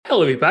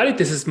Hello, everybody.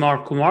 This is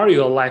Mark Kumar,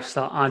 your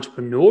lifestyle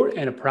entrepreneur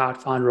and a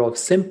proud founder of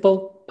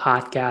Simple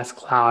Podcast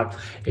Cloud,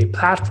 a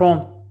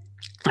platform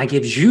that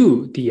gives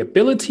you the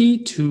ability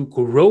to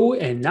grow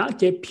and not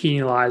get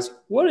penalized.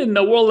 What in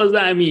the world does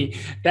that mean?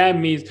 That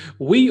means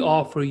we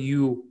offer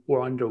you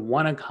for under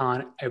one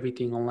account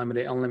everything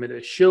unlimited,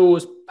 unlimited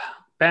shows,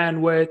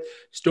 bandwidth,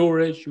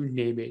 storage, you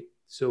name it.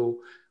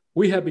 So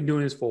we have been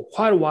doing this for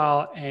quite a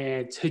while,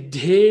 and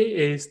today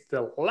is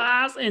the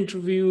last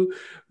interview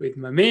with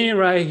my man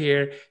right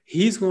here.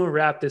 He's going to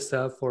wrap this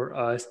up for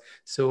us.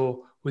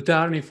 So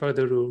without any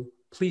further ado,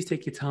 please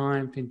take your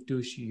time to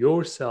introduce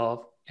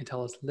yourself and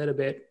tell us a little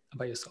bit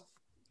about yourself.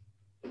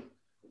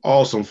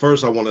 Awesome.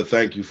 First, I want to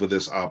thank you for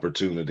this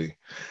opportunity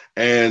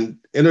and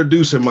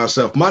introducing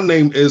myself. My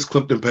name is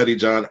Clifton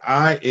Pettyjohn.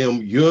 I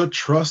am your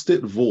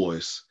trusted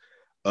voice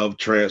of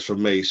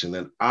transformation,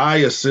 and I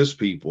assist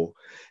people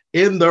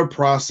in their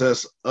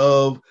process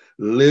of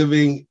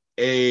living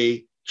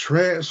a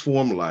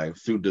transformed life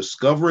through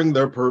discovering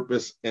their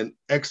purpose and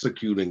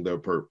executing their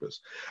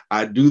purpose.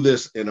 I do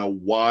this in a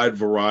wide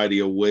variety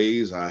of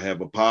ways. I have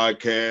a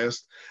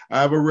podcast,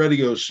 I have a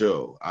radio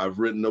show, I've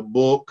written a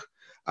book,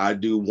 I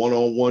do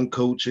one-on-one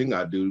coaching,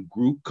 I do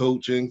group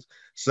coaching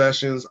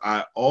sessions.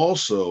 I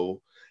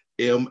also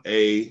am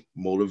a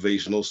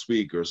motivational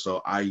speaker.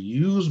 So I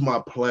use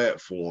my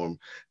platform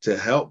to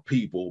help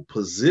people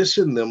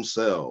position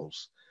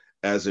themselves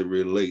as it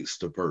relates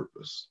to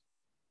purpose.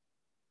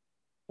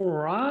 All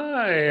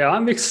right,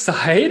 I'm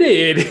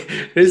excited.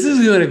 This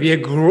is going to be a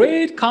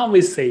great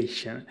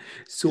conversation.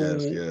 So,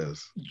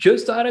 Yes.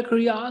 just out of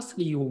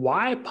curiosity,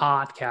 why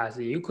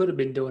podcasting? You could have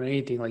been doing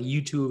anything like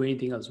YouTube,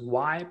 anything else.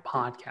 Why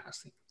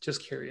podcasting?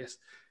 Just curious.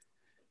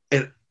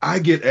 And I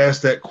get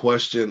asked that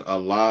question a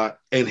lot.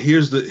 And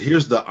here's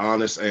the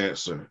honest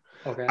answer.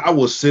 Okay. I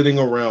was sitting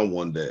around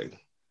one day,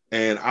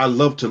 and I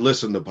love to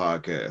listen to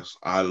podcasts.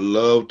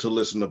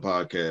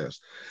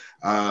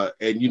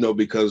 And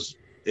because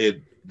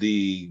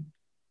the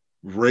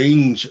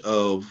range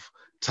of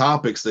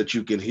topics that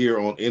you can hear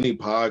on any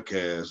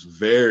podcast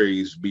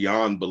varies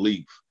beyond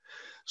belief.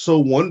 So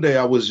one day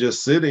I was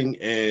just sitting,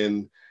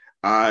 and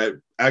I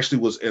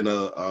actually was in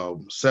a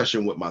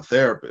session with my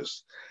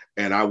therapist,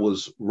 and I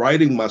was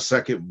writing my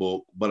second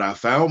book, but I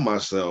found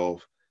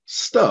myself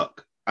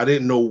stuck. I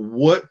didn't know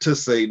what to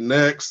say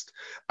next.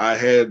 I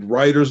had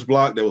writer's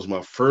block. That was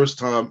my first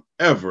time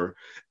ever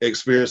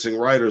experiencing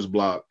writer's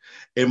block.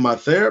 And my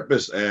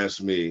therapist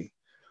asked me,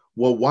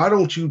 well, why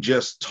don't you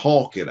just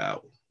talk it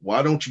out?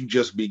 Why don't you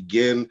just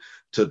begin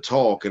to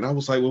talk? And I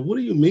was like, well, what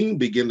do you mean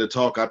begin to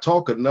talk? I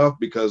talk enough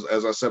because,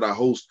 as I said, I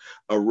host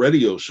a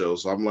radio show.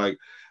 So I'm like,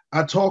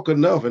 I talk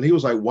enough. And he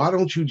was like, why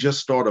don't you just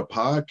start a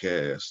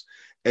podcast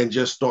and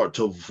just start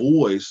to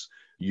voice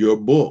your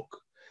book?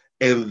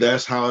 And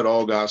that's how it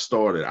all got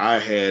started. I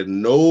had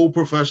no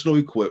professional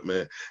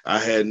equipment. I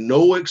had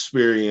no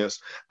experience.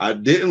 I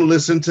didn't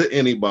listen to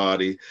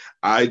anybody.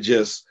 I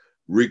just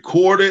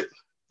recorded,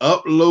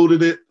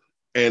 uploaded it,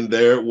 and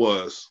there it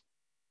was.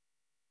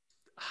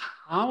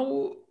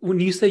 When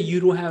you say you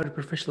don't have a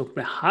professional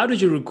equipment, how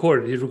did you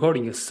record it? Did you record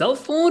on your cell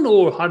phone,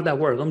 or how did that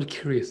work? I'm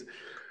curious.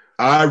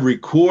 I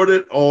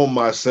recorded on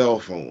my cell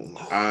phone.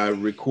 I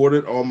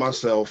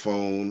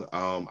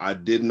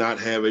did not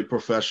have a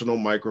professional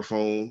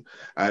microphone.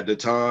 At the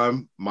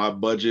time, my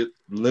budget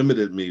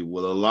limited me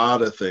with a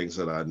lot of things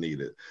that I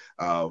needed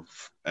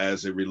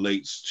as it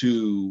relates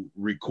to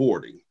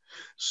recording.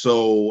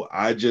 So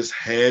I just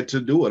had to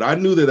do it. I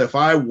knew that if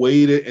I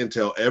waited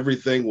until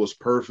everything was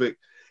perfect,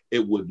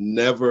 it would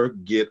never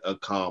get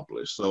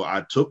accomplished. So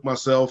I took my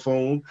cell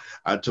phone,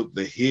 I took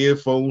the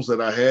headphones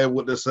that I had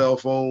with the cell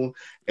phone,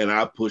 and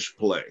I pushed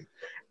play.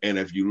 And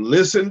if you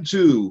listen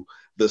to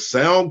the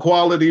sound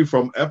quality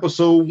from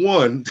episode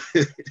 1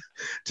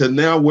 to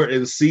now we're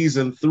in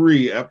season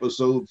 3,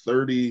 episode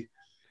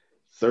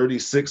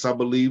 36, I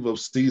believe, of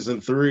season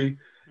 3,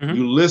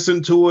 you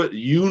listen to it,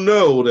 you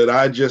know that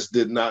I just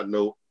did not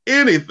know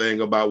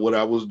anything about what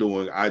I was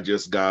doing. I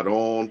just got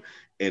on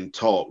and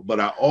talk. But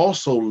I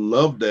also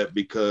love that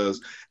because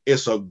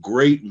it's a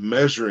great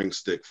measuring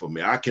stick for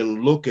me. I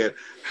can look at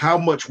how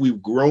much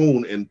we've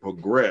grown and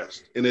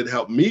progressed, and it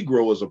helped me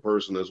grow as a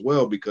person as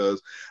well,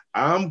 because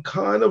I'm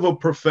kind of a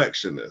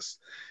perfectionist.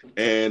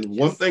 And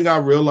one thing I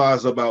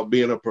realize about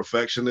being a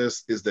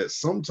perfectionist is that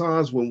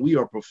sometimes when we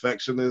are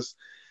perfectionists,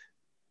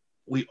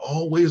 we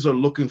always are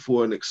looking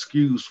for an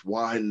excuse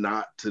why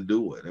not to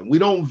do it. And we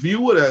don't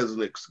view it as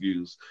an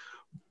excuse.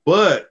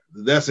 But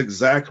that's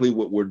exactly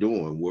what we're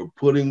doing. We're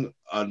putting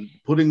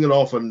it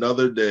off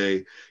another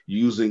day,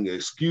 using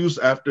excuse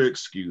after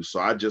excuse.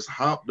 So I just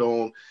hopped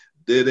on,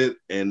 did it,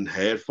 and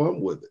had fun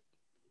with it.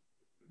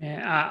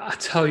 Man, I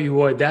tell you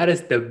what, that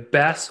is the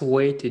best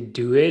way to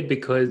do it,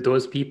 because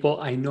those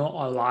people, I know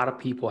a lot of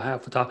people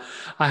have talked.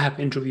 I have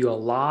interviewed a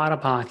lot of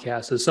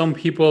podcasters. Some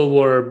people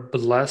were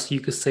blessed.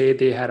 You could say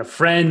they had a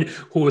friend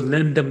who would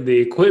lend them the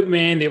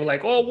equipment. They were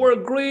like, oh, we're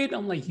great.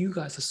 I'm like, you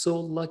guys are so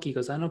lucky,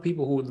 because I know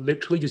people who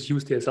literally just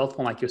use their cell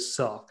phone like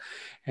yourself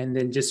and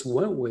then just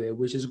went with it,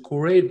 which is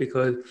great,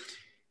 because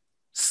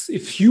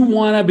if you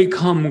want to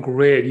become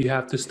great, you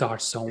have to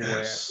start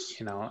somewhere, Yes.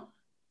 you know,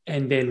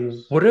 and then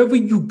Yes. whatever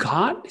you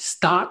got,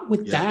 start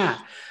with Yes.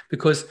 that.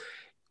 Because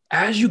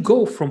as you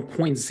go from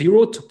point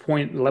zero to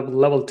point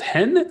level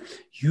 10,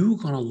 you're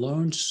going to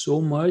learn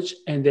so much.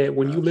 And then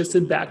when you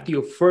listen back Absolutely.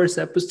 to your first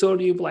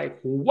episode, you're like,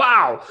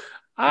 wow,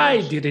 I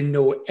Yes. didn't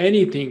know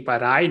anything,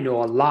 but I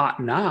know a lot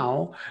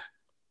now,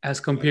 as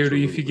compared to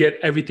if you Absolutely. get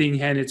everything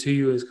handed to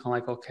you. It's kind of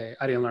like, okay,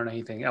 I didn't learn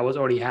anything. I was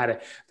already had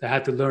it. I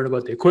had to learn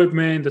about the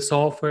equipment, the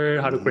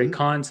software, how to create Hmm.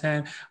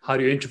 content, how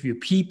to interview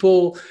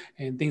people,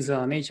 and things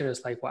of that nature.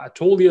 It's like, well, I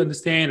totally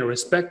understand and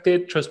respect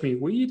it. Trust me,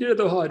 we did it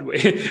the hard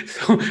way.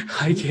 So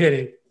I get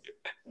it.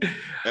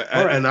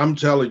 All right. And I'm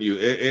telling you,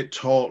 it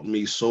taught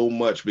me so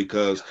much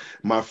because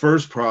my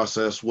first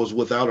process was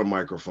without a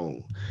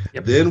microphone.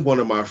 Yep. Then one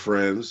of my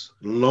friends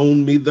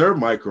loaned me their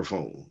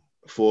microphone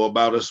for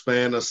about a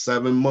span of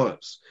 7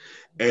 months.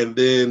 And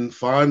then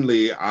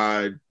finally,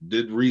 I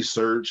did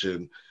research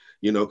and,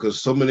 because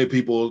so many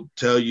people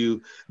tell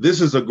you this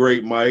is a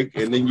great mic.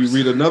 Of And then you course.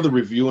 read another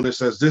review and it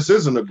says this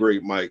isn't a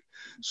great mic.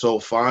 So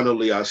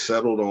finally, I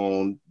settled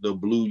on the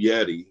Blue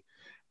Yeti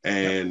Yep.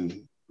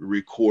 and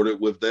recorded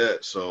with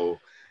that. So,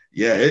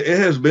 yeah, it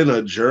has been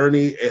a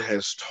journey. It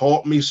has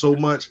taught me so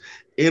much,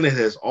 and it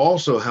has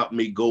also helped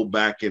me go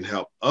back and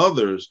help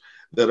others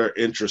that are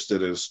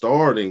interested in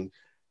starting,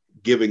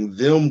 giving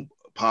them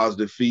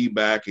positive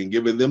feedback and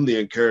giving them the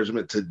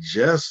encouragement to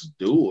just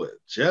do it.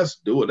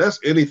 Just do it. That's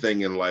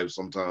anything in life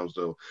sometimes,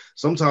 though.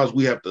 Sometimes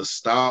we have to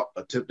stop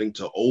attempting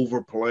to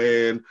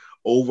overplan,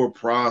 over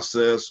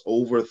process,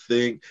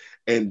 overthink,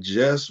 and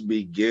just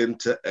begin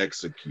to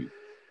execute.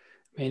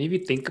 Man, if you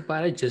think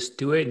about it, just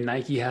do it.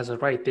 Nike has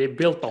it right. They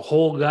built the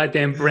whole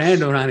goddamn brand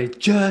Yes. around it.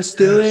 Just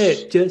do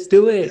Yes. it. Just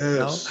do it. You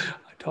know, Yes.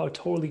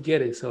 totally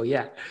get it. So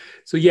yeah.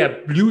 So yeah,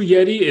 Blue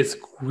Yeti is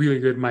really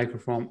good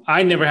microphone.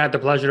 I never had the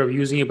pleasure of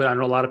using it, but I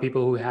know a lot of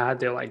people who had.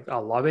 They're like, I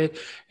love it,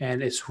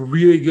 and it's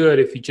really good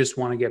if you just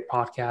want to get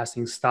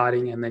podcasting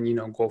starting, and then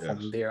go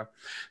from Yes. there.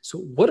 So,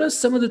 what are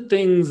some of the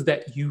things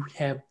that you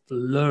have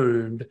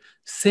learned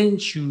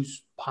since you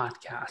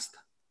podcast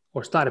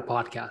or started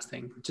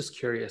podcasting? Just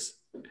curious.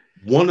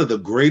 One of the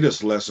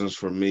greatest lessons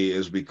for me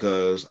is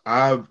because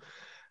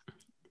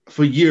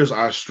for years,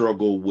 I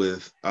struggled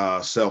with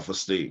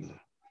self-esteem,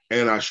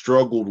 and I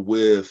struggled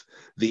with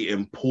the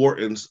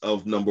importance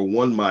of number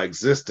one, my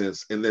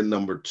existence, and then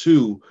number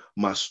two,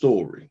 my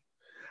story.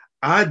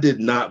 I did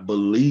not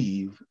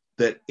believe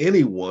that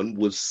anyone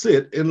would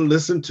sit and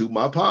listen to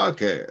my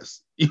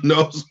podcast.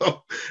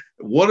 So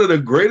one of the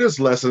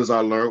greatest lessons I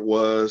learned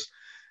was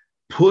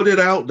put it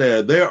out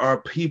there. There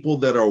are people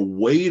that are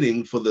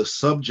waiting for the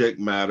subject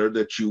matter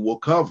that you will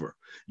cover.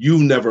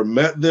 You've never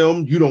met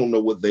them. You don't know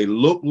what they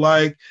look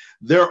like.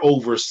 They're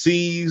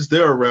overseas.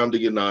 They're around the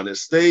United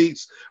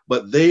States,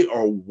 but they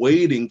are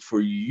waiting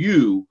for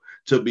you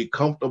to be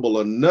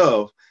comfortable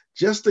enough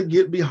just to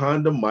get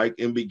behind the mic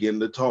and begin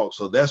to talk.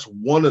 So that's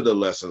one of the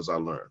lessons I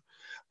learned.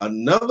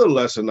 Another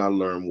lesson I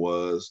learned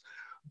was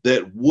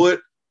that what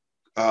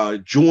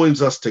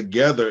joins us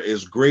together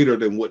is greater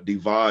than what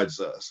divides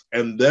us.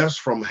 And that's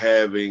from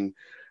having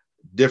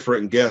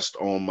different guests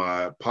on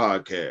my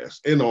podcast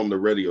and on the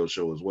radio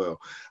show as well.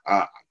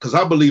 Because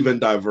I believe in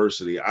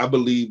diversity. I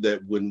believe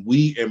that when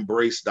we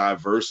embrace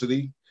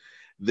diversity,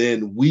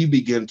 then we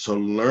begin to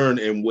learn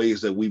in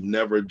ways that we've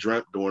never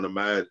dreamt or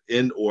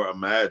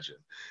imagined.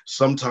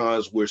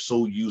 Sometimes we're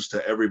so used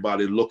to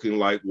everybody looking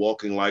like,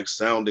 walking like,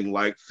 sounding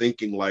like,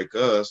 thinking like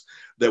us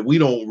that we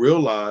don't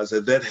realize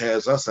that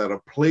has us at a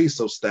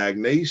place of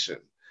stagnation.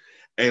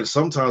 And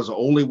sometimes the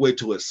only way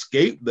to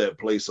escape that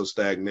place of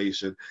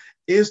stagnation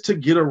is to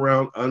get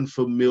around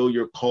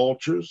unfamiliar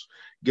cultures,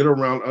 get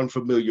around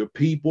unfamiliar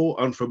people,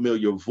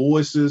 unfamiliar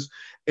voices,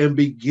 and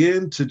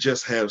begin to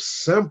just have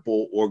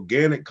simple,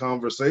 organic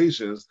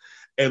conversations.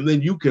 And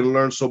then you can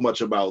learn so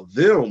much about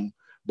them,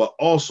 but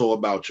also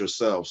about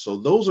yourself. So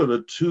those are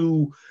the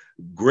two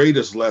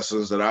greatest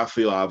lessons that I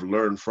feel I've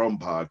learned from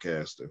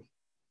podcasting.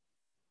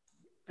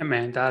 And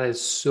man, that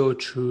is so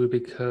true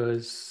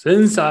because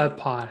since I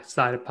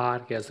started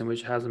podcasting,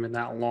 which hasn't been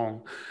that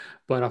long,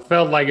 but I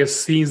felt like it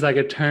seems like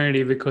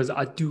eternity because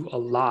I do a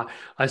lot.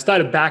 I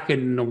started back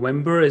in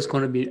November. It's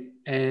going to be,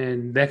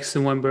 and next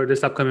November,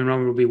 this upcoming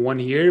November will be 1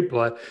 year,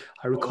 but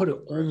I Oh, recorded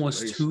almost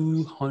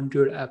congratulations.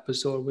 200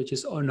 episodes, which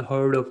is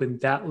unheard of in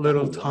that Oh,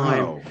 little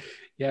time. wow.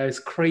 Yeah, it's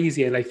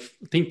crazy. And I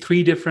think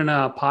three different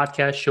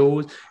podcast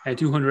shows and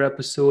 200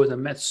 episodes. I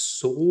met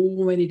so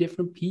many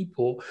different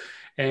people.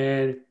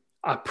 And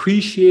I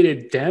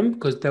appreciated them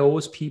because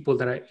those people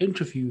that I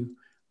interview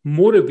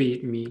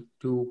motivate me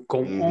to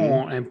go Mm-hmm.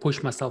 on and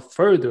push myself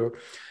further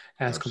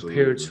as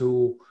compared Absolutely.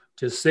 to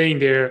just staying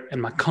there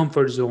in my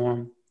comfort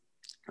zone.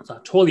 So I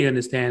totally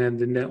understand.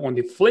 And then on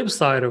the flip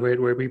side of it,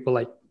 where people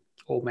like,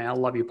 oh man, I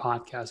love your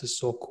podcast. It's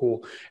so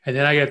cool. And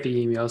then I get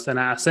the emails and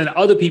I send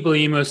other people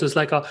emails. It's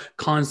like a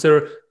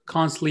concert,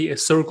 constantly a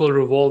circle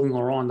revolving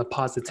around the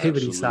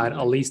positivity side. At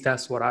Absolutely. least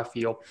that's what I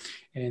feel.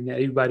 And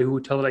everybody who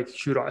tell like,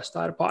 should I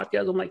start a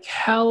podcast? I'm like,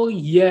 hell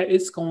yeah,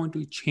 it's going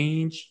to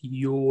change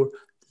your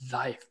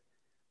life.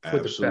 for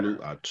the better.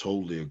 Absolutely. I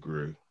totally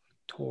agree.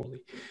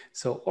 Totally.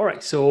 So, all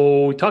right.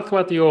 So we talked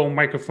about your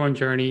microphone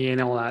journey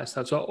and all that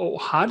stuff. So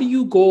how do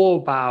you go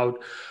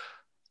about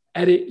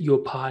edit your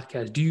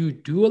podcast? Do you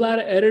do a lot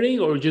of editing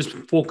or just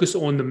focus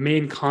on the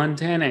main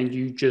content and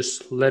you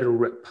just let it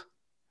rip?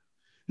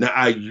 Now,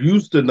 I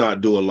used to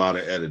not do a lot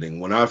of editing.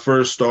 When I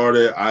first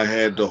started, I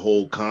had the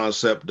whole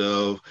concept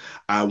of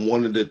I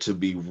wanted it to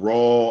be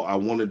raw. I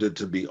wanted it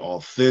to be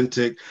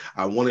authentic.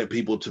 I wanted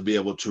people to be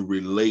able to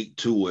relate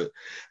to it.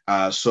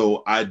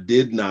 So I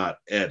did not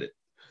edit.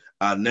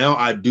 Now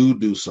I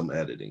do some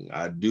editing.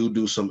 I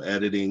do some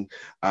editing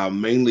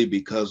mainly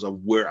because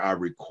of where I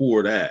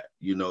record at.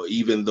 You know,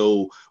 even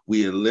though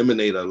we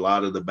eliminate a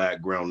lot of the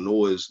background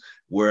noise,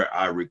 where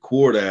I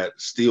record at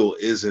still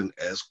isn't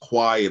as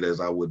quiet as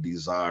I would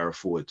desire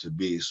for it to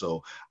be.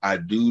 So I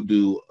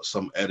do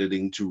some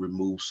editing to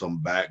remove some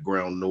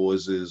background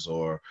noises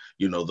or,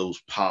 you know, those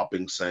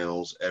popping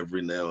sounds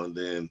every now and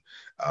then.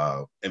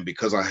 And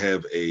because I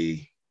have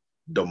a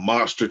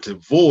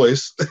demonstrative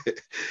voice,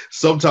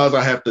 sometimes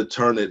I have to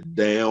turn it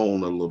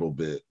down a little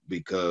bit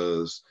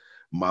because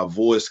my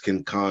voice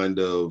can kind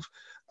of,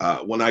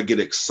 when I get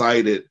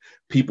excited,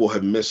 people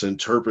have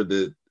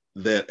misinterpreted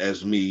that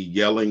as me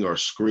yelling or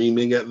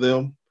screaming at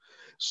them.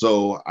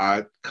 So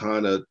I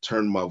kind of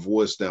turn my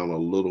voice down a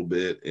little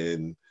bit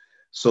and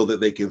so that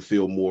they can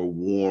feel more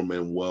warm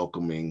and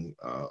welcoming,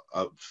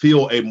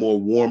 feel a more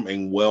warm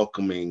and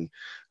welcoming,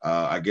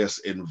 I guess,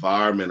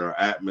 environment or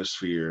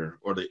atmosphere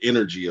or the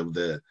energy of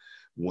that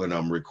when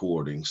I'm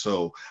recording.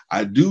 So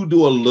I do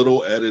a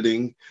little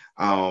editing.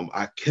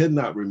 I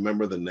cannot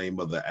remember the name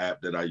of the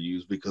app that I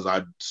use because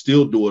I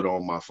still do it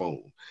on my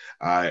phone.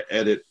 I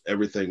edit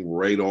everything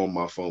right on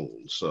my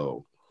phone.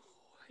 So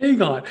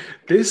Hang on.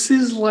 This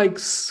is like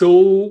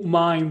so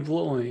mind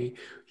blowing.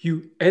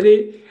 You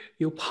edit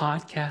your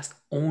podcast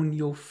on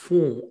your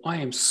phone. I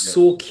am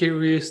so yes.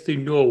 curious to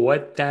know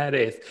what that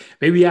is.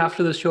 Maybe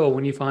after the show,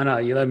 when you find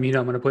out, you let me know.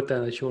 I'm going to put that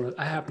in the show notes.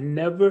 I have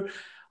never,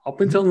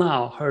 up until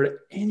now, heard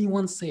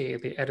anyone say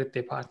they edit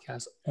their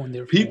podcast on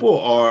their phone. People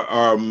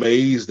are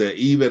amazed that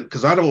even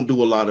because I don't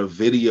do a lot of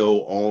video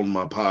on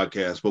my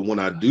podcast, but when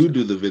I do Gotcha.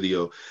 do the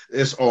video,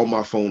 it's on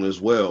my phone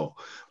as well.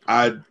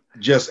 I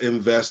just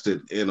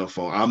invested in a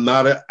phone. I'm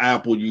not an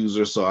Apple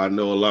user, so I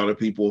know a lot of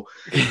people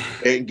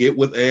can't get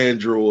with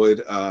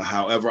Android.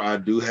 However, I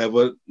do have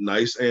a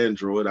nice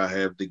Android. I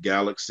have the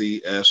Galaxy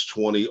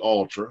S20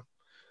 Ultra.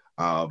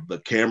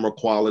 The camera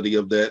quality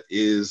of that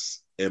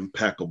is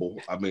impeccable.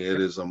 I mean, it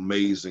is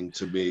amazing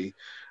to me.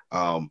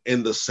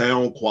 And the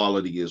sound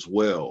quality as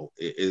well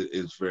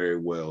is very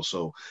well.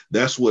 So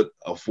that's what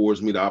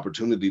affords me the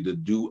opportunity to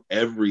do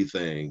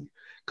everything.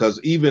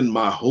 Because even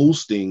my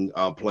hosting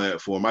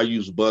platform, I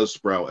use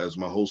Buzzsprout as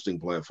my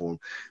hosting platform.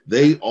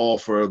 They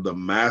offer the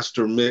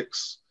master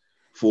mix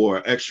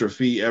for extra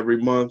fee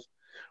every month.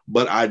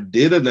 But I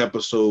did an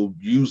episode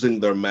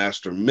using their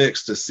master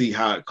mix to see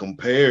how it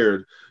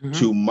compared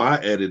to Mhm. my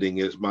editing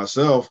it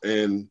myself.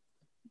 And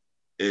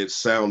it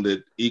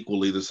sounded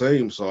equally the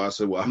same. So I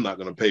said, well, I'm not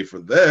going to pay for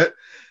that.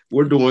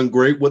 We're doing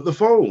great with the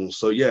phone.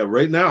 So yeah,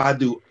 right now I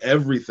do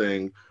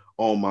everything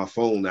on my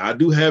phone. Now I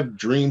do have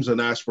dreams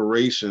and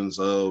aspirations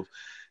of,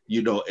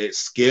 you know, it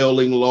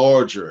scaling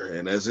larger.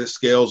 And as it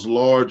scales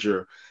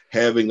larger,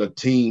 having a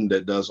team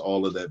that does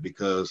all of that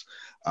because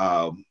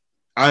I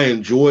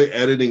enjoy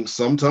editing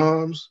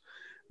sometimes,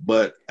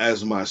 but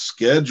as my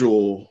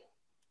schedule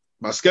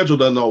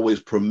doesn't always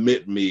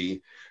permit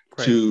me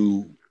Right.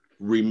 to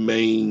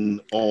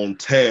remain on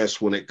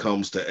task when it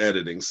comes to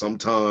editing.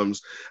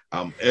 Sometimes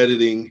I'm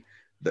editing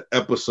the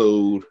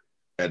episode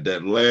at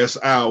that last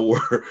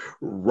hour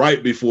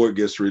right before it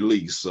gets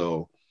released.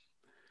 So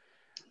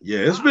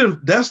yeah, Wow.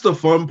 that's the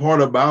fun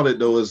part about it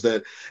though, is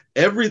that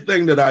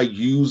everything that I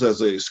use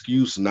as an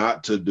excuse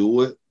not to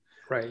do it,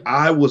 Right.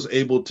 I was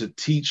able to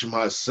teach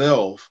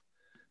myself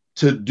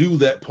to do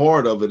that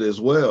part of it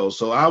as well.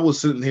 So I was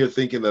sitting here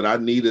thinking that I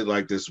needed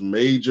like this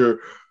major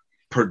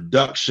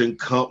production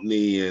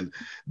company and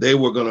they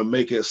were going to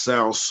make it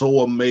sound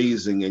so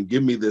amazing and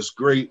give me this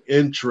great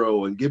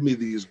intro and give me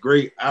these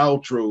great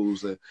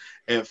outros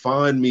and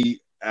find me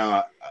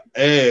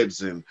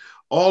ads and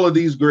all of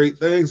these great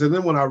things. And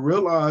then when I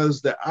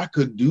realized that I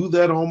could do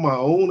that on my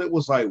own, it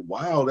was like,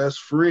 wow, that's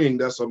freeing.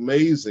 That's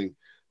amazing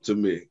to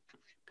me.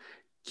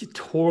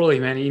 Totally,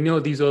 man. You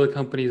know, these other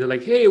companies are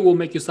like, hey, we'll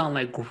make you sound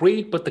like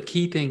great. But the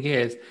key thing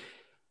is,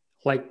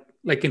 like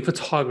in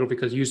photography,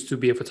 because I used to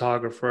be a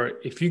photographer,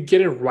 if you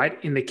get it right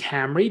in the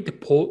camera,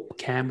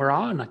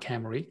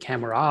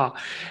 camera,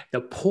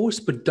 the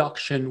post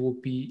production will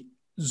be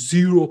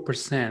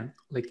 0%.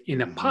 Like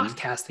in a Mm-hmm.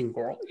 podcasting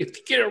world, if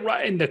you get it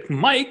right in the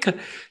mic,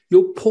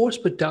 your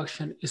post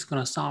production is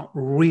gonna sound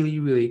really,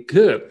 really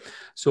good.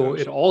 So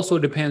it Absolutely. also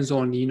depends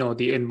on, you know,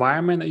 the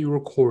environment that you're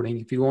recording.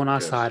 If you're going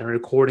outside Yes. and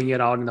recording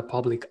it out in the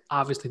public,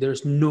 obviously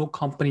there's no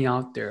company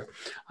out there,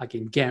 I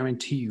can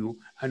guarantee you.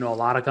 I know a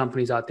lot of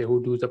companies out there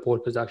who do the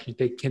post production.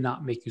 They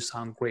cannot make you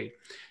sound great.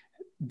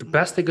 the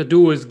best they could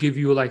do is give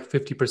you like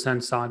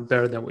 50% sound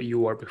better than what you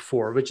were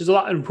before, which is a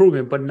lot of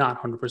improvement, but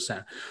not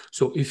 100%.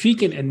 So if you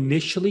can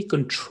initially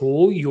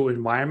control your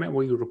environment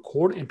where you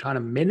record and try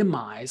to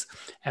minimize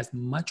as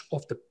much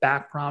of the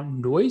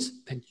background noise,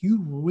 then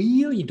you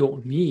really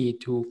don't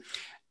need to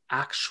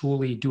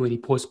actually do any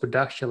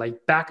post-production.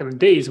 Like back in the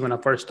days when I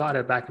first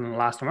started back in the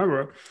last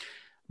November,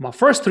 my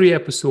first 3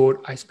 episodes,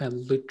 I spent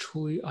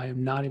literally, I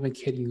am not even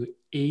kidding you,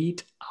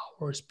 8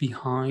 hours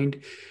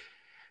behind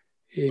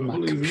in my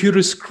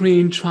computer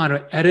screen trying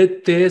to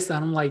edit this.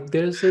 And I'm like,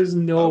 this is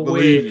no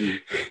way.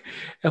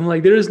 I'm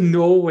like, there's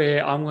no way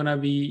I'm gonna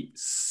be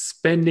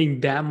spending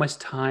that much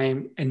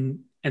time and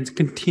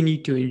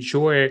continue to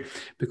enjoy it,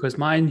 because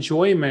my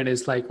enjoyment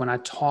is like when I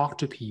talk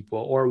to people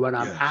or when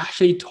I'm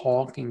actually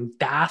talking.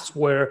 That's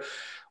where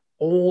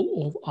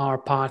all of our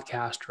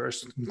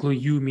podcasters,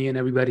 including you, me, and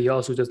everybody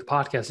else who does the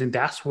podcast, and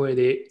that's where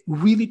they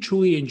really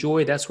truly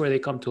enjoy it. That's where they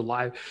come to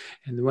life.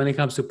 And when it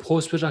comes to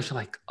post-production,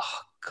 like, oh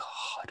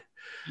God,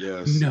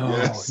 no,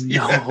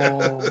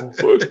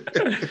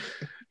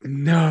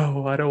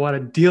 I don't want to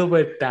deal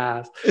with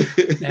that.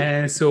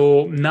 And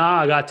so now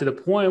I got to the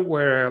point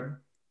where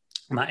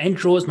my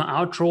intros, my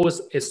outros,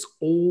 is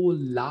all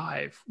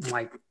live.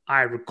 Like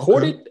I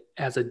record it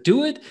as I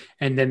do it,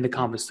 and then the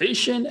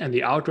conversation and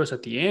the outros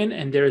at the end,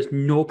 and there is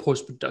no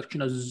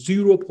post-production, a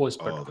zero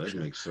post-production. Oh, that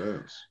makes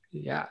sense.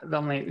 Yeah.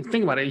 I mean,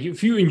 think about it.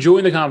 If you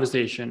enjoy the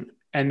conversation,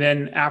 and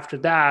then after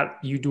that,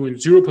 you doing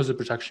zero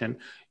post-production,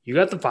 you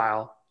got the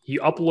file,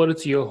 you upload it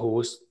to your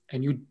host,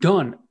 and you're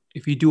done.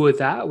 If you do it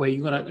that way,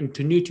 you're going to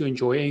continue to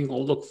enjoy it and you're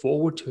going to look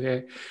forward to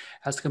it,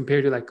 as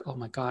compared to like, oh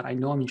my God, I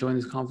know I'm enjoying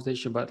this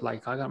conversation, but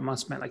like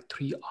must spend like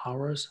 3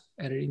 hours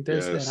editing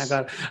this.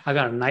 And I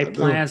got night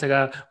plans. I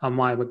got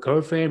my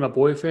girlfriend, my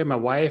boyfriend, my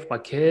wife, my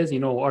kids,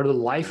 or the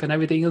life and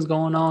everything is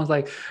going on. It's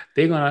like,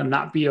 they're going to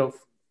not be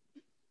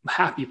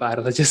happy about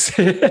it, let's just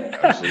say.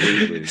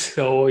 Absolutely.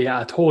 So yeah,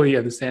 I totally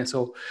understand.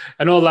 So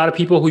I know a lot of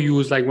people who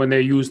use, like when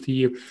they use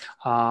the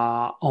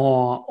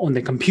on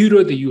the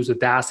computer, they use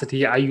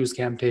Audacity. I use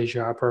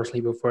Camtasia. I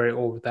personally prefer it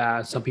over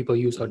that. Some people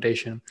use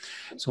Audition,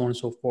 so on and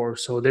so forth.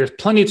 So there's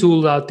plenty of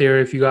tools out there.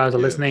 If you guys are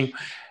listening,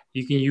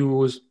 you can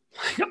use.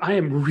 I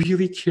am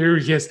really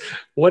curious.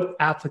 What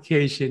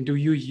application do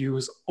you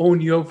use on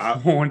your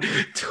phone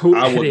to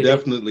I edit? will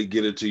definitely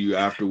get it to you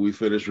after we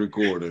finish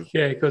recording.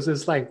 Yeah, because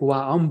it's like,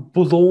 wow, I'm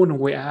blown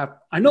away.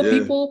 I know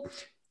people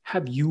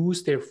have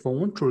used their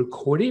phone to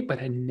record it,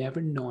 but I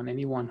never known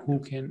anyone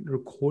who can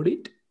record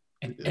it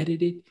and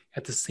edit it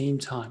at the same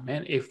time.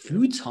 Man, if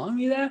you tell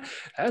me that,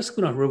 that's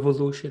going to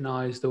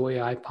revolutionize the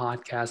way I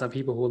podcast and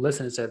people who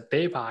listen to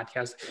their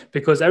podcast,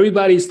 because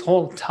everybody's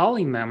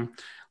telling them,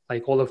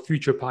 like all the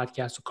future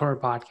podcasts or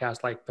current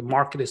podcasts, like the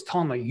market is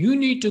telling them, you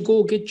need to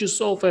go get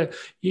yourself a,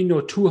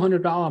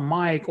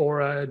 $200 mic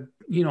or a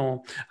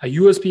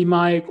USB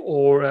mic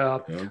or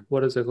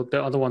what is it?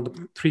 The other one, the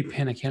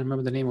 3-pin. I can't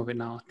remember the name of it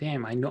now.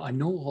 Damn, I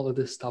know all of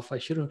this stuff. I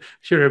should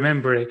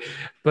remember it.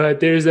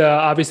 But there's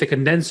obviously a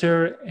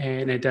condenser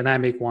and a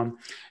dynamic one.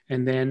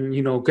 And then,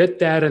 get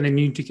that. And then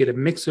you need to get a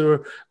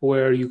mixer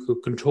where you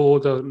could control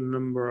the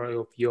number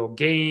of your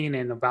gain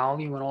and the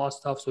volume and all that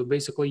stuff. So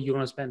basically, you're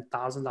going to spend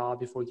 $1,000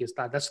 before you get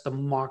started. That's what the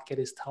market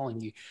is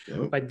telling you.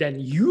 Yep. But then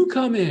you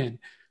come in,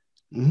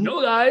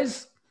 no,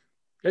 guys,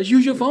 just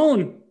use your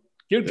phone.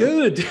 You're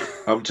good.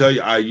 I'm telling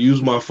you, I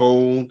use my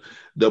phone.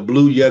 The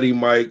Blue Yeti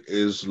mic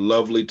is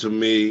lovely to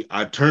me.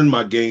 I turn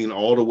my gain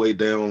all the way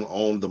down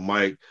on the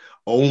mic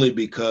only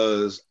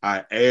because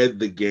I add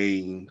the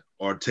gain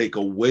or take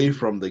away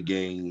from the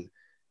gain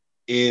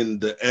in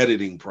the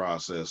editing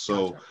process.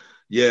 So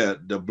yeah,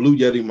 the Blue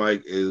Yeti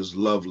mic is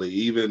lovely.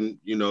 Even,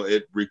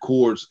 it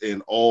records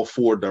in all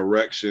 4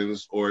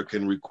 directions, or it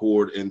can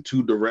record in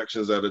 2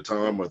 directions at a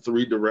time or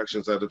 3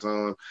 directions at a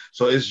time.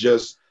 So it's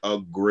just a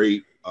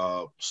great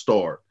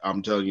start.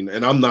 I'm telling you,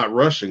 and I'm not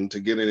rushing to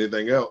get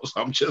anything else.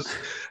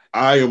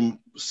 I am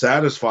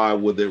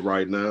satisfied with it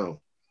right now.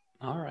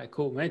 All right,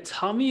 cool, man.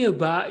 Tell me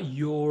about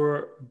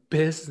your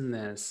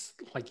business,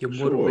 like your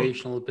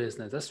motivational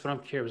business. That's what I'm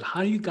curious.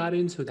 How you got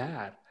into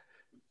that?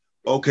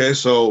 Okay,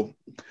 so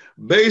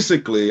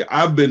basically,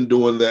 I've been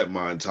doing that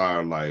my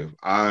entire life.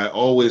 I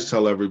always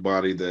tell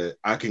everybody that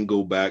I can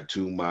go back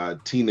to my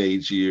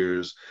teenage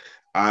years.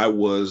 I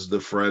was the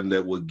friend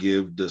that would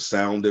give the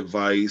sound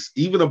advice,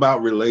 even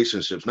about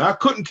relationships. Now, I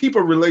couldn't keep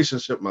a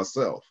relationship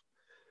myself,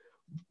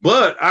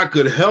 but I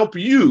could help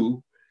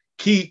you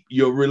keep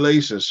your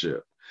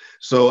relationship.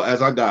 So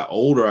as I got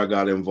older, I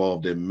got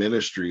involved in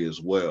ministry as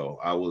well.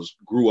 I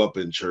grew up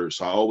in church,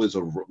 so I always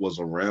was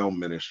around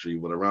ministry.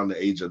 But around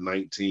the age of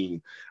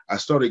 19, I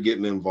started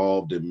getting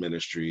involved in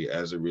ministry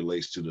as it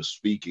relates to the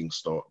speaking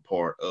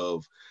part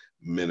of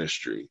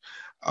ministry.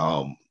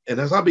 And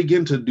as I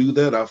began to do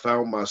that, I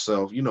found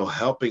myself,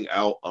 helping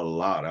out a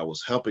lot. I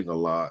was helping a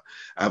lot.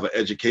 I have an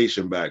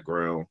education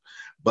background,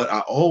 but I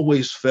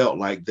always felt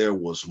like there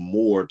was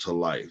more to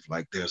life.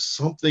 Like there's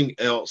something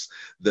else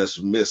that's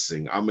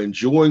missing. I'm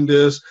enjoying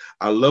this.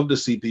 I love to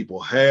see people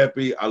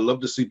happy. I love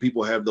to see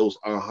people have those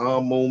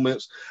aha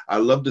moments. I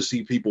love to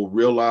see people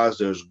realize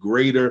there's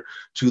greater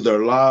to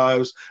their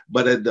lives.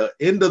 But at the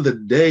end of the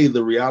day,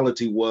 the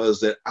reality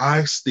was that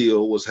I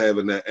still was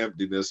having that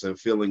emptiness and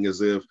feeling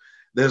as if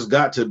there's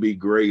got to be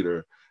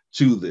greater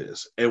to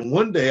this. And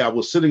one day I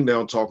was sitting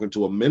down talking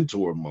to a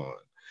mentor of mine,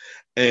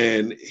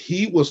 and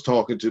he was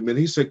talking to me and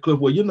he said, Cliff,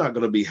 well, you're not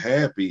going to be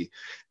happy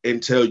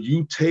until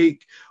you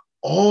take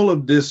all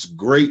of this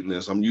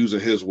greatness. I'm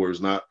using his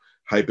words, not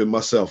hyping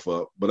myself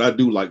up, but I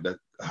do like to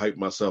hype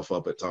myself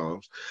up at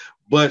times.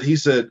 But he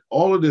said,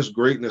 all of this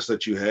greatness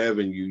that you have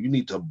in you, you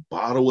need to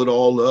bottle it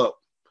all up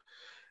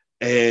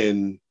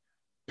and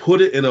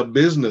put it in a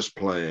business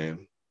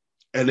plan.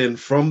 And then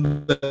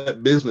from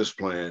that business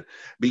plan,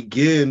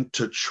 begin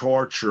to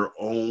chart your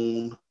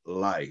own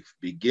life.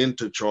 Begin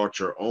to chart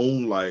your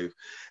own life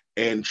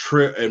and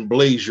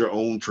blaze your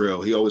own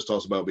trail. He always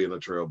talks about being a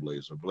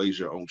trailblazer. Blaze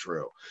your own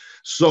trail.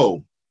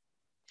 So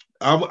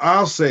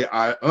I'll say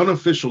I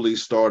unofficially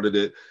started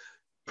it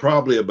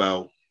probably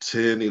about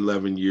 10,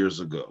 11 years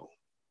ago.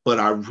 But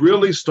I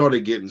really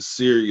started getting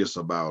serious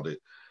about it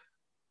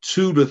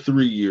 2 to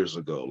 3 years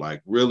ago,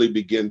 like really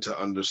begin to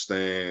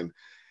understand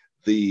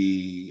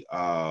the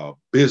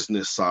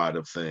business side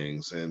of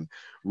things and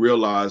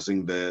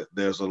realizing that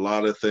there's a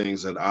lot of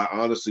things that I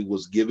honestly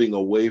was giving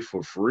away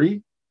for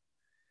free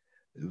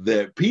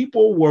that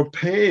people were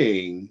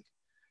paying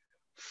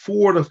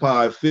 4 to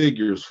 5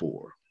 figures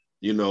for,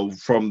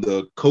 from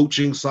the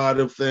coaching side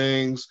of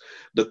things,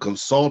 the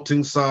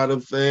consulting side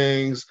of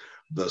things,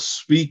 the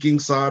speaking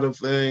side of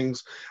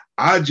things.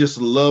 I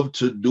just love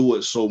to do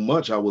it so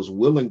much. I was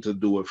willing to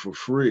do it for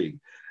free.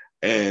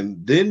 And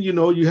then,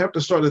 you have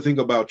to start to think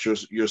about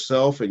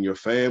yourself and your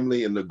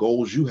family and the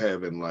goals you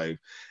have in life.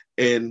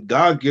 And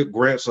God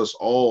grants us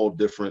all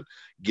different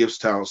gifts,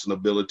 talents, and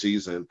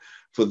abilities. And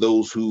for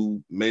those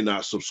who may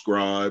not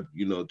subscribe,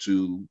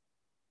 to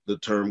the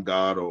term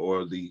God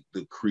or the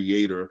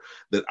creator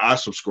that I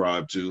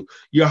subscribe to,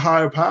 your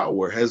higher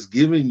power has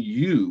given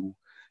you,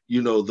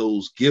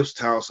 those gifts,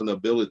 talents, and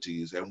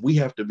abilities. And we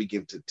have to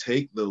begin to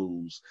take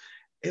those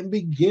and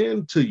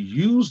begin to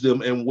use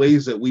them in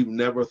ways that we've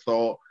never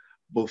thought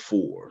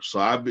before. So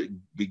I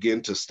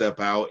began to step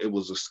out. It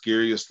was the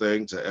scariest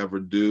thing to ever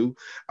do.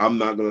 I'm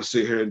not going to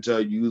sit here and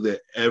tell you that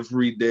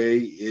every day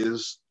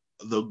is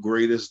the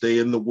greatest day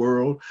in the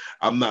world.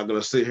 I'm not going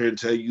to sit here and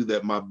tell you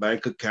that my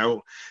bank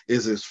account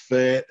is as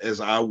fat as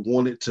I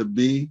want it to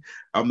be.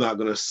 I'm not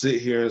going to sit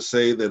here and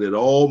say that it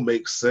all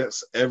makes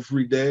sense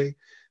every day.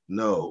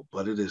 No,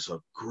 but it is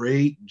a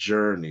great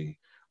journey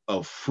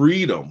of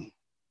freedom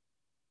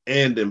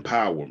and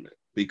empowerment,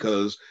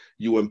 because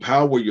you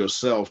empower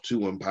yourself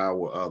to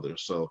empower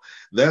others. So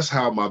that's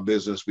how my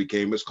business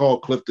became. It's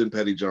called Clifton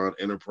Pettyjohn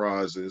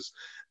Enterprises,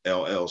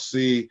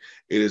 LLC.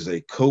 It is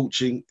a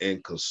coaching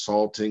and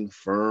consulting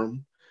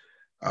firm.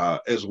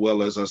 As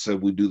well as I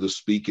said, we do the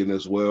speaking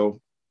as well.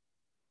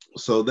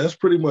 So that's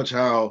pretty much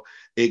how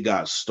it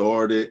got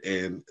started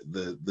and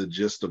the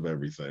gist of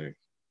everything.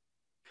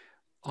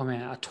 Oh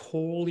man, I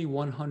totally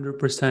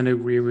 100%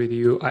 agree with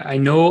you. I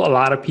know a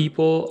lot of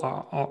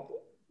people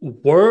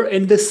were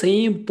in the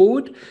same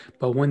boat,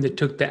 but when they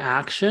took the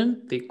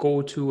action, they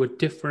go to a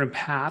different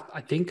path. I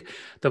think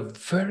the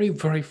very,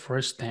 very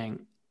first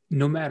thing,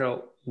 no matter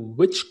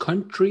which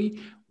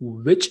country,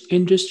 which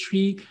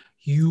industry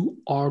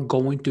you are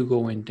going to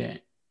go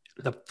into,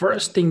 the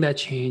first thing that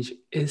changed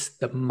is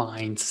the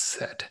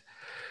mindset.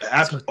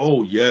 So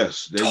Oh,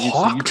 yes. There you see,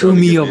 talk you to trying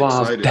to me get me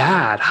about excited now.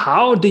 that.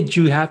 How did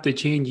you have to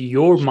change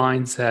your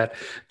mindset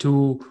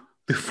to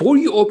before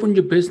you opened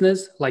your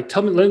business? Like,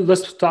 tell me,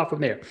 let's start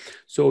from there.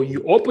 So,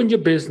 you opened your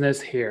business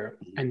here,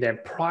 and then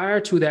prior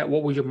to that,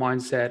 what was your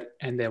mindset?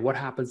 And then what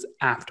happens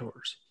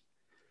afterwards?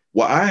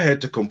 Well, I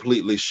had to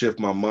completely shift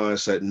my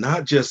mindset,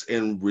 not just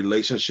in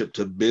relationship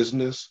to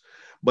business,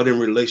 but in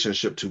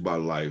relationship to my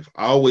life.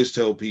 I always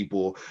tell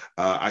people,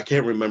 I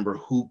can't remember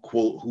who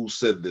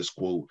said this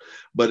quote,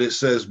 but it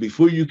says,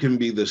 before you can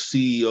be the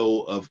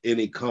CEO of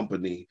any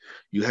company,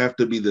 you have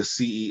to be the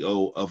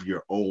CEO of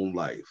your own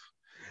life.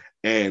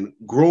 And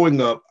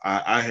growing up,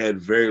 I had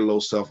very low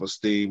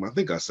self-esteem. I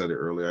think I said it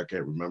earlier, I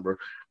can't remember,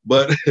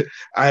 but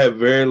I had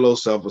very low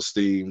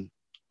self-esteem.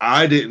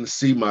 I didn't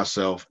see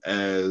myself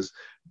as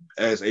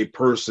a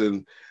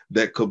person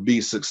that could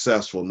be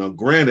successful. Now,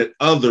 granted,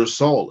 others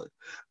saw it.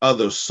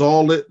 Others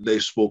saw it. They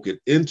spoke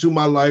it into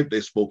my life. They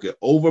spoke it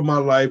over my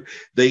life.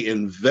 They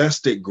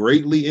invested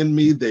greatly in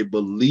me. They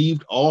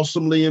believed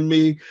awesomely in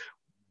me.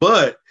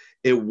 But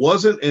it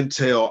wasn't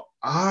until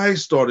I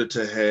started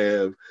to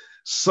have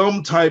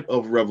some type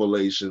of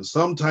revelation,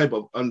 some type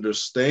of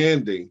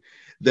understanding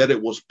that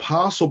it was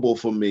possible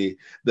for me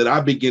that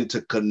I began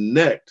to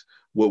connect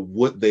with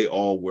what they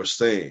all were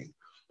saying.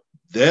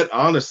 That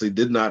honestly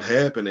did not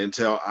happen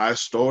until I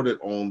started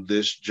on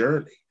this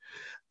journey,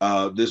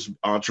 this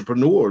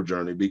entrepreneur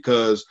journey,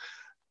 because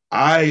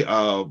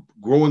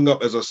Growing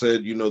up, as I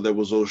said, there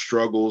was those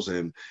struggles.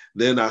 And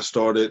then I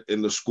started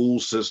in the school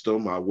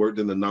system. I worked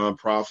in the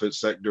nonprofit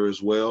sector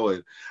as well.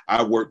 And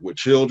I worked with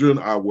children.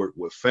 I worked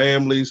with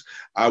families.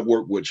 I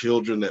worked with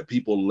children that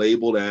people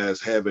labeled as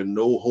having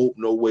no hope,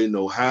 no way,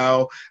 no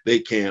how. They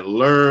can't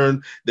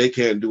learn. They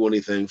can't do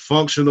anything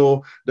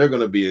functional. They're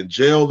going to be in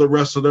jail the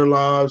rest of their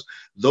lives.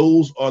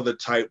 Those are the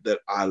type that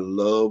I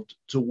loved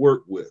to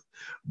work with.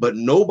 But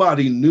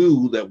nobody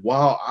knew that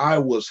while I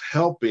was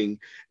helping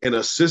and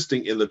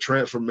assisting in the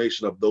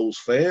transformation of those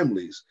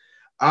families,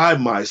 I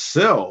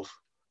myself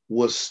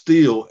was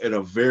still in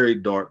a very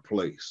dark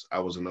place. I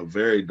was in a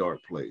very dark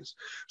place.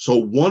 So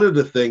one of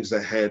the things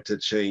that had to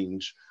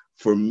change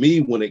for me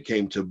when it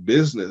came to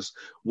business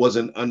was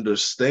an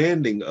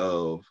understanding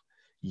of,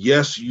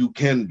 yes, you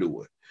can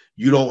do it.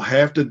 You don't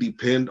have to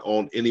depend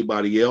on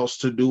anybody else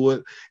to do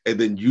it. And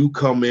then you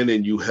come in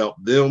and you help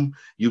them.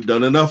 You've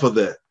done enough of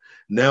that.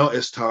 Now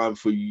it's time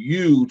for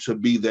you to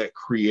be that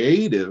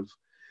creative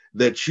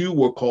that you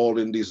were called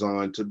and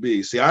designed to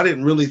be. See, I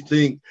didn't really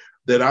think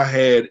that I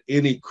had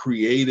any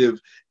creative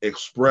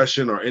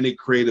expression or any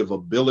creative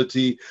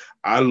ability.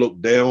 I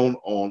looked down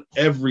on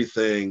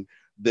everything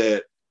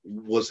that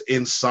was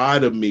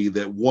inside of me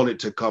that wanted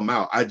to come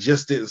out. I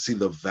just didn't see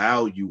the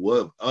value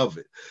of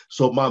it.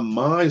 So my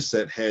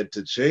mindset had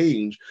to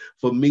change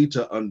for me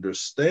to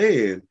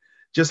understand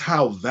just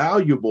how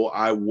valuable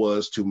I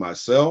was to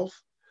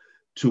myself,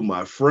 to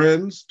my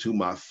friends, to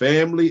my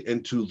family,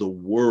 and to the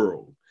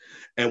world.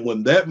 And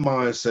when that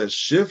mindset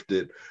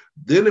shifted,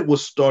 then it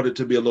was started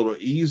to be a little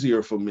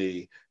easier for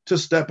me to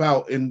step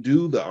out and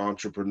do the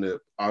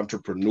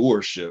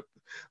entrepreneurship.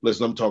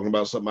 Listen, I'm talking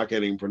about something I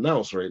can't even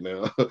pronounce right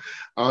now,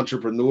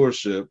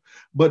 entrepreneurship.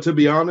 But to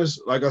be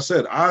honest, like I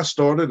said, I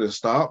started and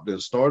stopped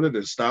and started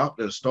and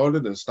stopped and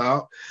started and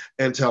stopped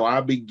until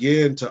I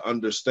began to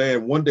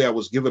understand. One day I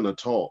was given a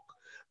talk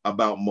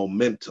about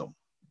momentum.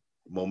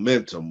 And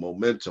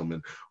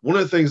one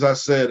of the things I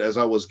said as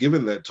I was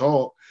giving that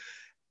talk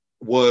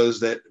was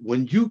that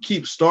when you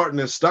keep starting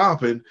and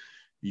stopping,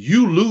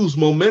 you lose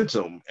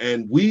momentum.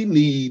 And we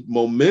need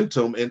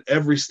momentum in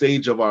every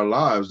stage of our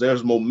lives.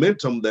 There's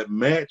momentum that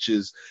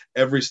matches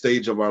every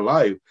stage of our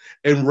life.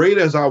 And right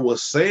as I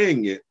was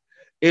saying it,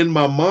 in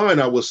my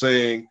mind, I was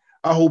saying,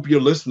 I hope you're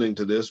listening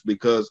to this,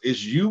 because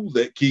it's you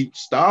that keep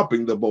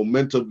stopping the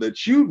momentum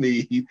that you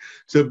need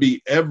to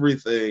be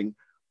everything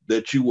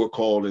that you were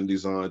called and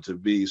designed to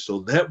be.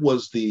 So that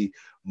was the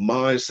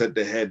mindset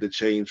that had to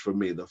change for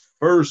me. The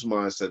first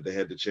mindset that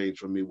had to change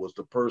for me was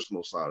the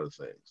personal side of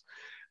things.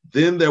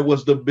 Then there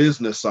was the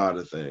business side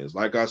of things.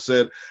 Like I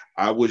said,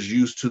 I was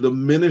used to the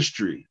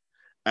ministry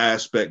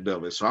aspect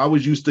of it. So I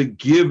was used to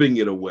giving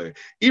it away.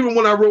 Even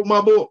when I wrote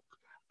my book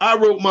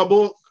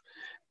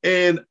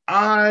and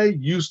I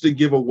used to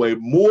give away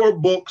more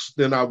books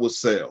than I would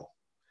sell.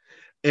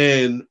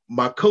 And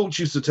my coach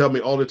used to tell me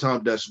all the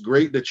time, that's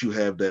great that you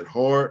have that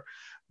heart,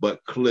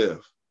 but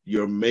Cliff,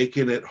 you're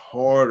making it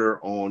harder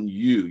on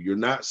you. You're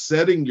not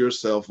setting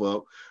yourself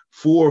up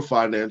for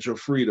financial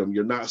freedom.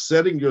 You're not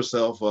setting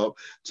yourself up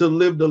to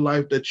live the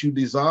life that you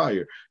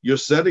desire. You're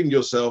setting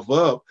yourself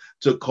up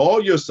to call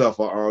yourself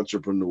an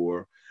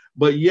entrepreneur,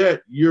 but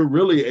yet you're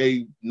really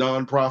a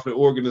nonprofit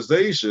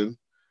organization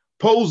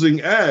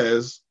posing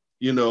as,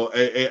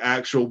 a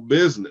actual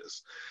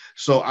business.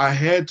 So I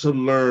had to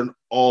learn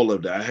all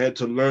of that. I had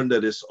to learn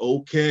that it's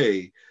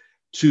okay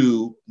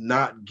to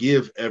not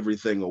give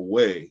everything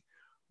away,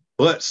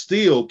 but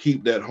still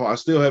keep that heart. I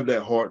still have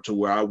that heart to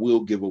where I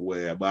will give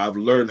away, but I've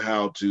learned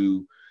how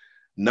to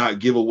not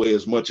give away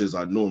as much as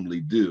I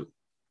normally do.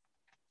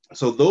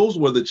 So those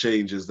were the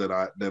changes that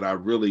I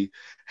really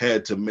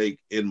had to make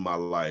in my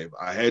life.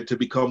 I had to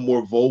become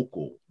more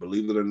vocal.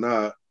 Believe it or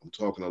not, I'm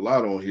talking a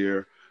lot on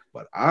here,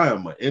 but I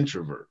am an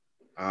introvert.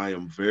 I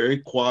am very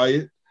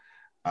quiet.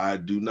 I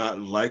do not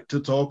like to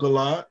talk a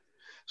lot.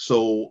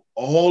 So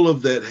all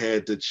of that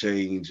had to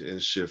change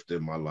and shift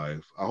in my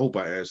life. I hope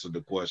I answered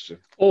the question.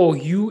 Oh,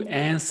 you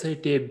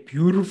answered it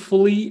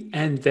beautifully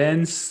and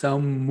then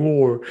some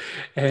more.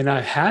 And I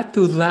had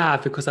to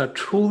laugh because I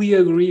truly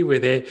agree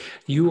with it.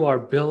 You are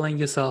building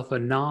yourself a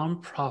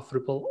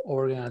non-profitable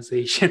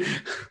organization.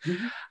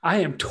 I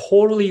am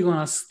totally going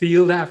to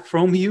steal that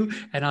from you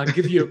and I'll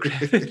give you a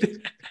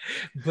credit.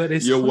 But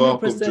it's You're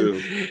welcome 100%,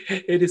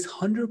 to. it is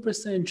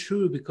 100%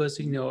 true because,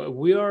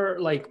 we are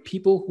like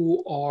people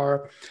who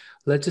are,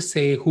 let's just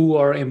say, who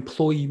are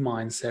employee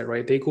mindset,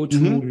 right? They go to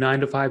Mhm.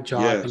 9 to 5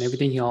 job and Yes.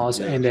 everything else,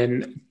 and Yes.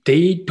 then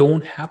they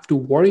don't have to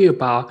worry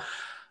about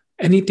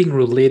anything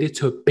related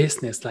to a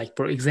business, like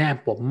for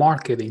example,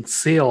 marketing,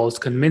 sales,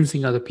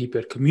 convincing other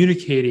people,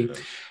 communicating. Yes.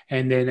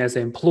 And then as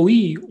an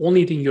employee,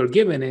 only thing you're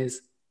given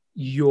is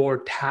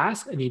your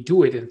task and you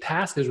do it. And the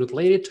task is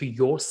related to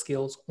your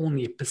skills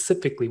only,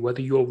 specifically,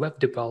 whether you're a web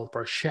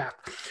developer, chef,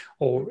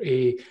 or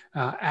a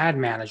ad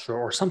manager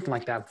or something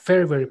like that.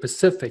 Very, very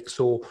specific.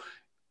 So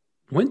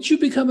once you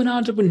become an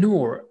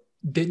entrepreneur,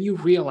 then you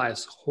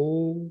realize,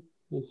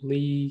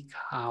 holy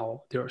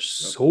cow, there are Yep.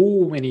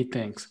 so many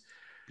things.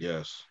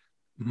 Yes.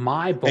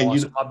 my And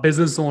boss, my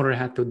business owner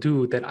had to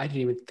do that I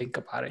didn't even think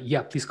about it.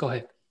 Yeah, please go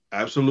ahead.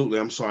 absolutely.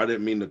 I'm sorry, I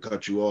didn't mean to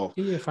cut you off,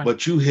 Yeah, fine.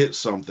 but you hit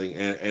something.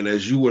 And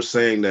as you were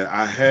saying that,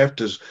 I have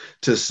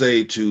to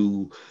say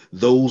to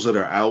those that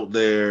are out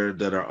there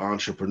that are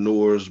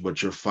entrepreneurs,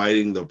 but you're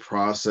fighting the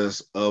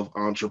process of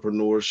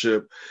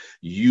entrepreneurship,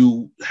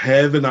 you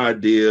have an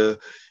idea,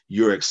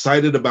 you're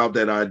excited about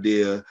that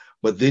idea,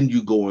 but then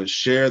you go and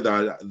share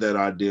that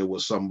idea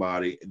with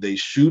somebody, they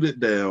shoot it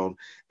down,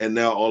 and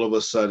now all of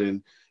a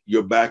sudden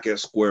you're back at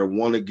square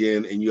one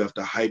again, and you have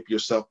to hype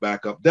yourself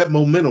back up. That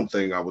momentum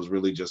thing I was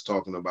really just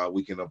talking about,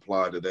 we can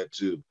apply to that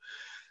too.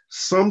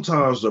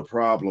 Sometimes the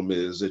problem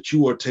is that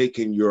you are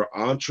taking your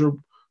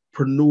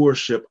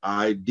entrepreneurship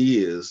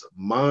ideas,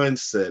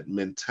 mindset,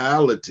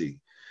 mentality,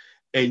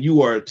 and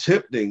you are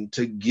attempting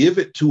to give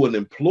it to an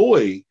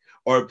employee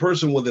or a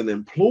person with an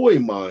employee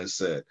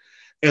mindset.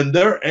 And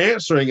they're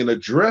answering and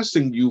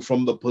addressing you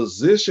from the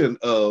position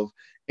of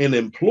an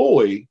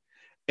employee,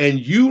 and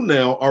you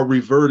now are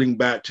reverting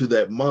back to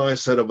that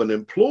mindset of an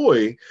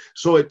employee.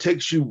 So it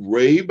takes you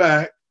way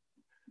back.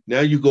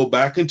 Now you go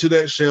back into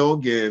that shell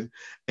again,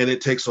 and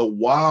it takes a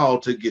while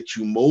to get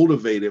you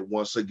motivated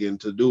once again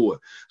to do it.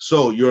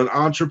 So you're an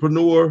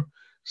entrepreneur,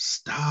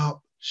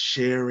 stop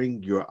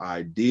sharing your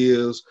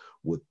ideas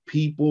with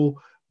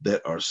people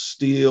that are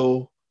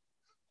still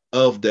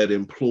of that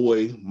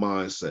employee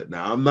mindset.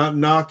 Now, I'm not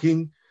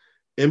knocking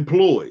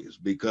employees,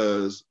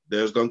 because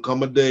there's going to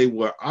come a day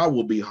where I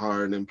will be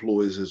hiring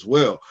employees as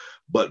well.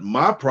 But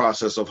my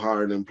process of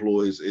hiring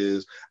employees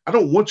is, I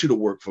don't want you to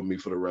work for me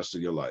for the rest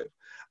of your life.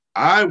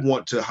 I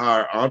want to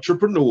hire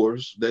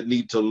entrepreneurs that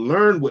need to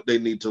learn what they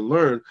need to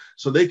learn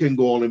so they can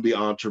go on and be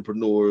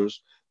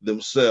entrepreneurs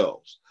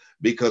themselves.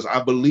 Because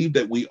I believe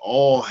that we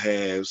all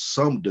have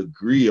some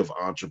degree of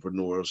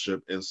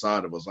entrepreneurship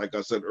inside of us. Like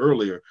I said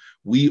earlier,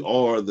 we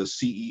are the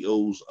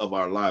CEOs of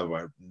our life,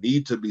 or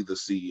need to be the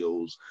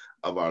CEOs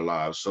of our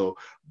lives. So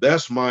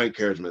that's my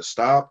encouragement.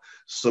 Stop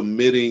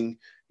submitting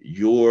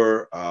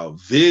your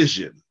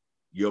vision,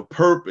 your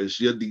purpose,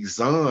 your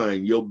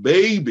design, your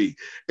baby.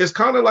 It's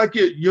kind of like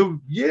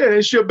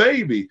it's your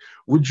baby.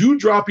 Would you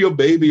drop your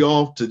baby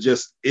off to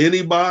just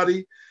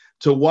anybody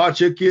to watch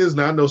your kids?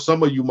 Now, I know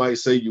some of you might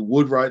say you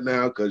would right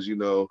now, because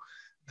the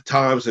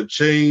times have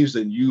changed,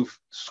 and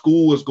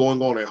school is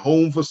going on at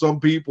home for some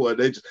people,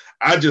 and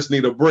I just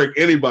need a break.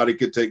 Anybody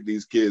could take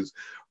these kids.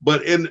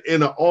 But in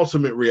an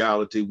ultimate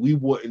reality, we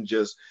wouldn't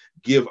just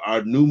give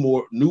our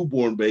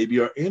newborn baby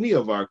or any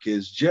of our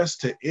kids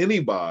just to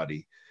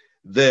anybody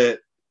that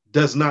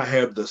does not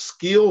have the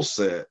skill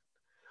set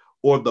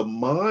or the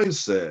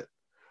mindset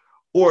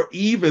or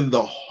even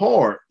the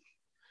heart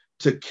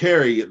to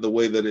carry it the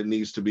way that it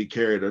needs to be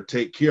carried, or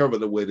take care of it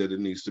the way that it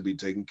needs to be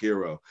taken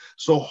care of.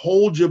 So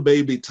hold your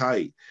baby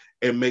tight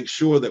and make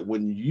sure that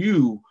when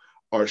you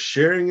are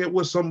sharing it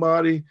with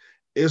somebody,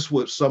 it's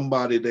with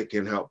somebody that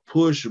can help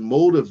push,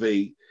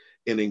 motivate,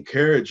 and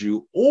encourage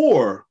you,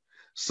 or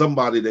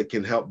somebody that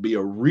can help be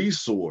a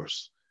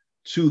resource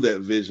to that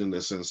vision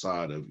that's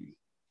inside of you.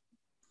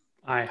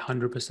 I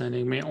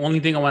 100% agree. Only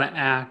thing I want to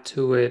add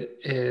to it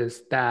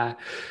is that,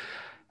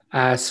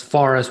 as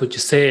far as what you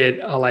said,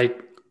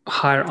 like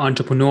hire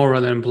entrepreneur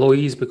rather than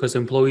employees, because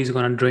employees are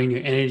going to drain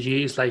your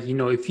energy. It's like,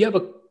 if you have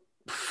a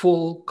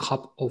full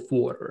cup of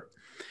water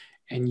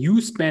and you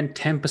spend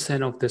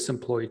 10% of this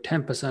employee,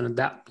 10% of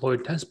that employee,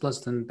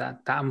 10%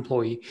 that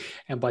employee,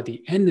 and by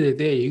the end of the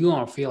day, you're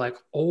going to feel like,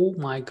 oh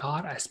my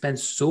God, I spent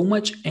so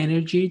much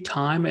energy,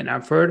 time, and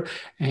effort,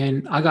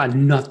 and I got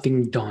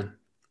nothing done.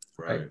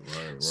 Right.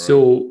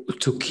 So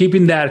to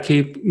keeping that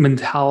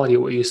mentality,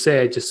 what you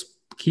said, just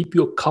keep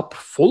your cup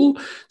full.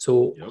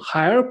 So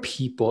hire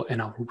people,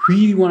 and I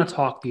really want to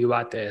talk to you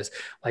about this.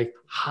 Like,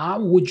 how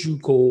would you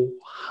go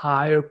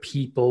hire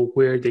people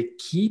where they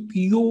keep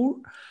your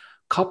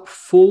cup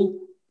full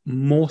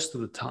most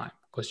of the time?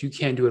 Because you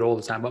can't do it all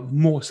the time, but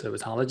most of the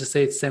time, let's just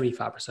say it's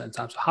 75% of the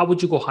time. So how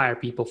would you go hire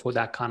people for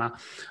that kind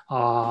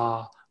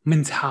of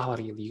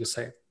mentality, you could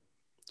say?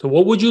 So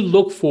what would you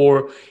look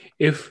for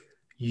if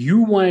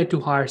you wanted to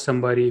hire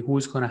somebody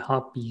who's going to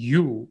help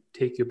you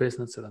take your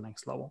business to the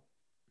next level?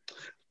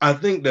 I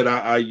think that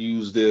I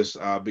use this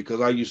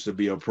because I used to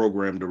be a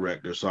program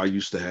director, so I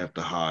used to have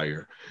to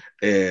hire.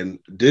 And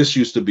this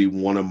used to be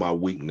one of my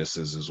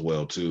weaknesses as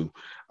well, too,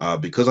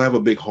 because I have a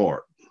big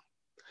heart.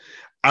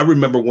 I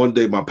remember one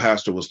day my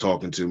pastor was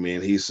talking to me,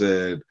 and he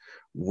said,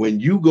 when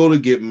you go to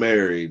get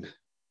married,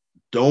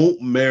 don't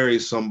marry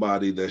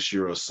somebody that's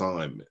your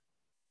assignment.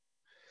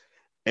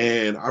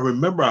 And I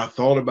remember I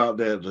thought about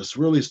that, just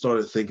really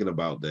started thinking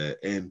about that.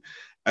 And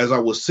as I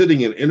was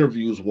sitting in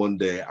interviews one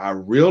day, I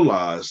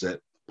realized that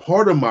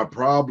part of my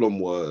problem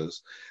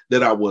was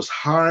that I was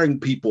hiring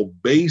people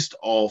based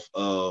off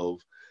of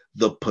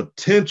the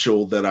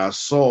potential that I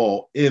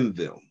saw in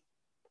them.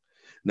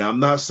 Now, I'm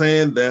not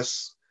saying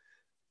that's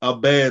a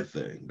bad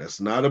thing.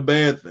 That's not a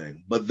bad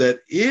thing, but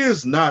that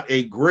is not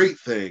a great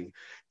thing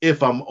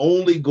if I'm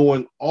only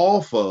going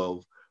off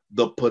of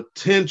the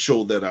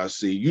potential that I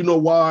see. You know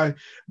why?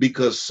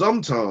 Because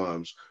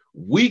sometimes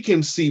we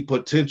can see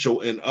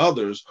potential in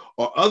others,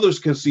 or others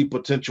can see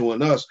potential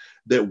in us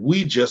that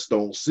we just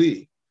don't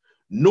see,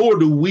 nor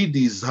do we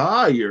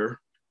desire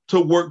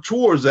to work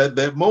towards at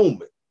that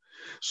moment.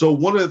 So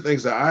one of the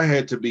things that I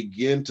had to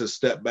begin to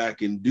step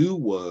back and do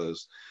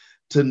was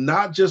to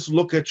not just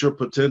look at your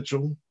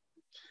potential,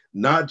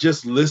 not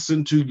just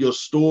listen to your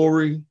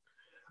story,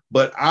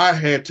 but I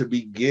had to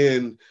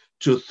begin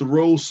to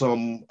throw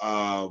some,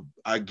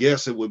 I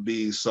guess it would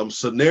be some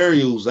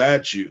scenarios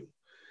at you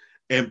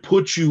and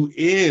put you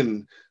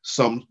in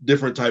some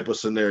different type of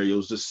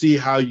scenarios to see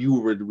how you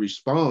would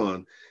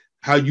respond,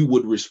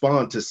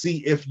 to see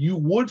if you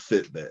would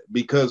fit that.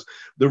 Because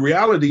the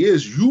reality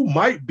is you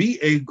might be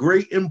a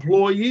great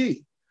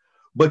employee,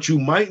 but you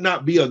might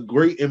not be a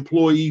great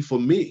employee for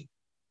me.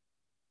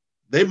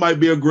 They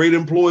might be a great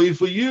employee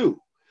for you.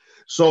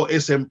 So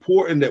it's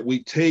important that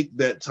we take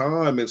that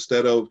time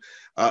instead of,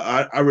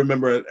 I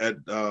remember at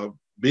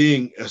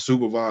being a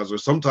supervisor,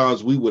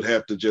 sometimes we would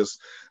have to just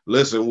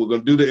listen, we're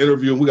going to do the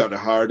interview and we got to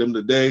hire them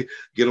today,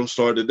 get them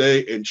started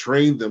today and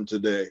train them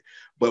today.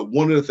 But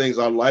one of the things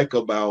I like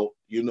about,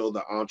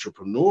 the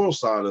entrepreneurial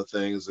side of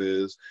things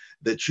is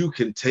that you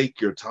can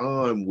take your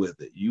time with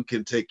it. You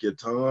can take your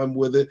time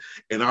with it.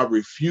 And I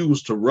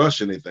refuse to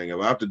rush anything. If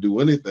I have to do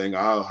anything,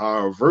 I'll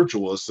hire a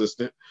virtual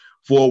assistant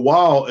for a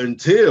while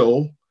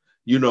until,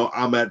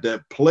 I'm at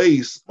that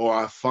place or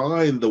I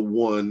find the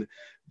one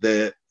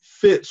that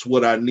fits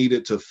what I need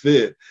it to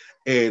fit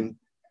and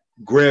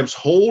grabs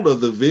hold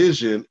of the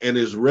vision and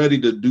is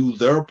ready to do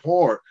their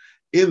part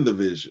in the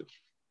vision.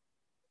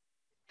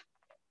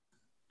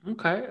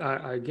 Okay,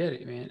 I get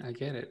it, man. I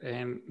get it.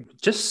 And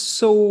just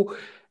so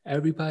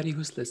everybody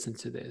who's listening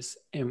to this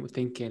and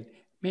thinking,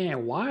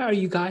 man, why are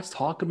you guys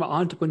talking about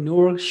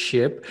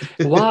entrepreneurship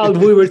while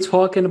we were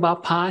talking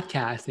about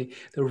podcasting?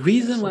 The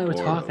reason why we're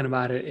talking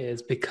about it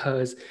is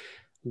because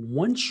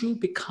once you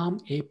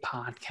become a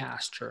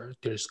podcaster,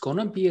 there's going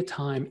to be a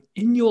time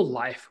in your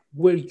life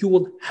where you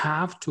will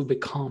have to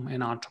become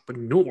an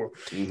entrepreneur.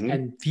 Mm-hmm.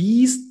 And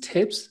these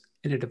tips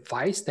and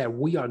advice that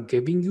we are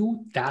giving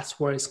you, that's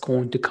where it's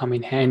going to come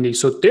in handy.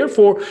 So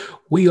therefore,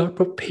 we are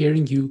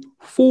preparing you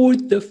for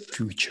the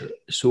future.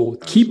 So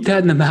keep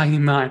that in the back of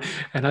your mind.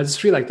 And I just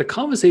feel like the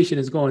conversation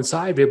is going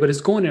sideways, but it's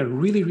going in a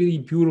really, really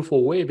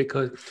beautiful way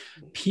because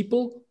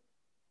people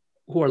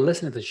who are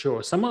listening to the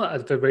show, some of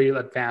at the very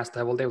advanced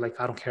level, they're like,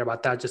 I don't care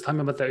about that. Just tell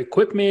me about the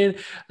equipment,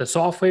 the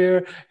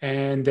software,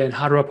 and then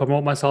how do I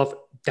promote myself?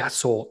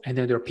 That's all. And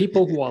then there are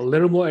people who are a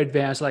little more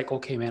advanced, like,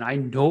 okay, man, I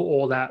know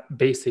all that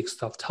basic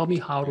stuff. Tell me,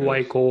 how do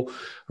I go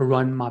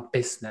run my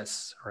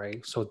business,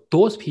 right? So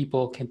those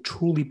people can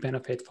truly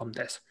benefit from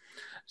this.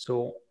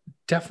 So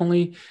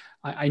definitely,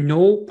 I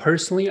know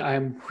personally,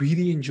 I'm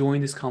really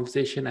enjoying this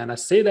conversation, and I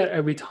say that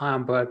every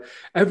time, but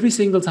every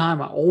single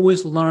time I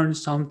always learn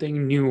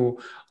something new,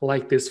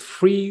 like this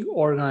free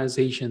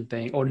organization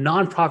thing or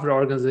nonprofit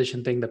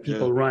organization thing that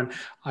people run.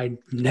 I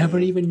never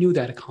even knew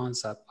that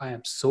concept. I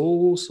am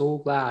so, so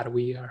glad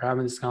we are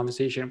having this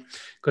conversation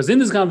because in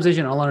this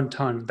conversation, I learned a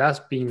ton. That's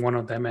being one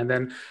of them. And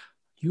then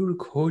you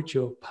record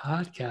your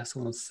podcast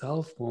on a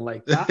cell phone.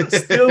 Like that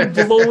still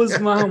blows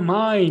my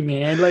mind,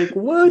 man. Like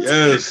what?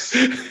 Yes.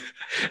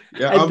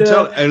 Yeah, I'm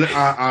telling, and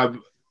I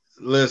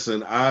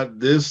listen.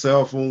 This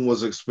cell phone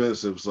was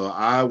expensive, so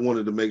I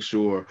wanted to make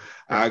sure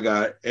I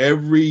got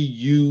every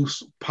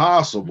use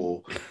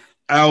possible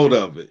out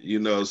of it.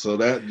 So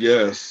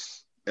that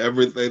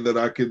everything that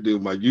I can do,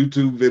 my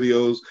YouTube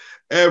videos,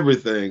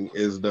 everything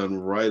is done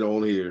right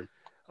on here.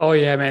 Oh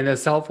yeah, man, the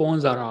cell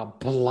phones are a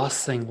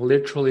blessing,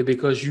 literally,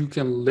 because you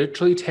can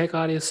literally take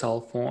out your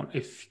cell phone,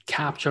 if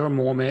capture a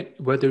moment,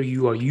 whether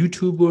you are a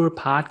YouTuber,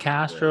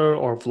 podcaster,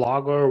 or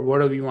vlogger,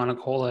 whatever you want to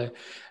call it.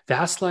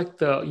 That's like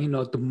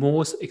the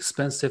most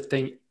expensive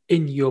thing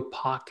in your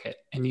pocket,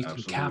 and you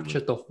can capture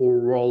the whole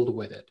world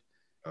with it.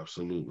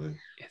 Absolutely.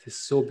 It is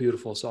so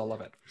beautiful. So I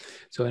love it.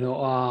 So I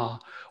know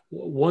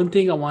one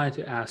thing I wanted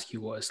to ask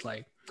you was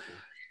like,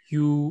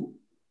 you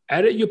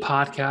edit your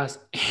podcast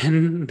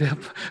and the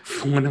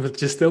one of it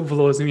just still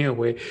blows me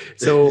away.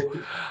 So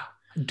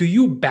do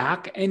you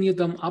back any of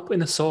them up in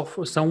the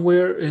software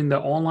somewhere in the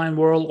online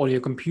world or your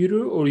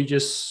computer, or you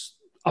just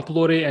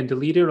upload it and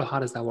delete it, or how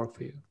does that work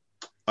for you?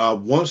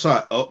 Once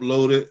I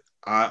upload it,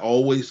 I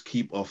always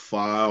keep a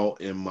file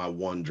in my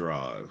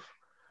OneDrive.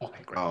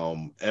 Okay,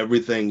 great.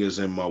 Everything is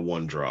in my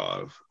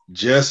OneDrive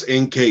just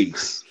in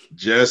case,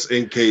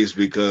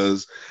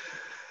 because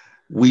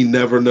we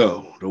never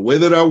know. The way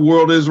that our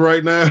world is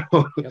right now,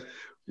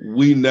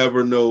 we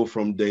never know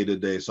from day to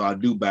day. So I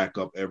do back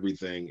up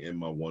everything in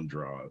my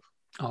OneDrive.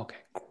 Okay,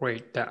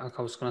 great. That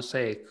I was gonna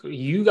say,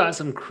 you got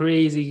some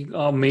crazy,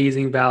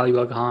 amazing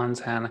valuable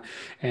content,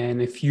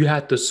 and if you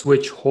had to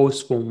switch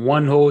hosts from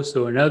one host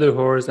to another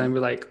host, and be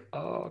like,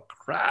 oh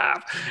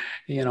crap,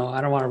 I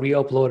don't want to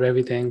re-upload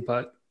everything,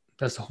 but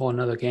That's a whole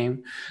another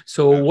game.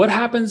 So what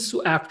happens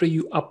after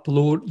you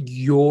upload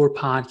your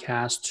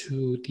podcast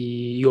to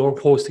your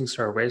hosting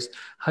service?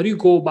 How do you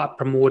go about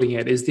promoting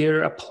it? Is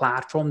there a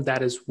platform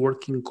that is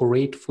working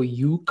great for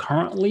you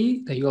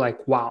currently that you're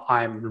like, wow,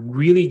 I'm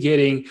really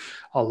getting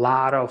a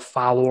lot of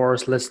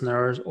followers,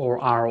 listeners, or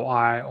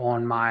ROI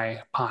on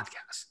my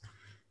podcast?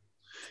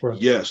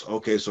 Yes.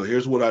 Okay. So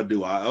here's what I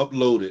do. I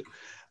upload it.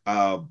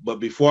 But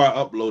before I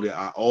upload it,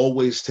 I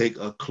always take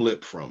a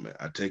clip from it.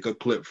 I take a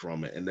clip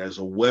from it. And there's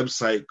a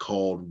website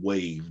called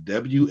Wave,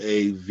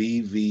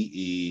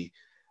 WAVVE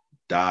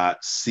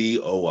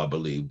 .co, I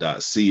believe,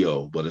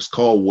 .co, but it's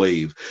called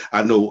Wave.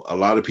 I know a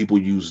lot of people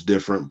use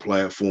different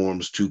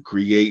platforms to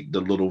create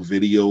the little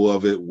video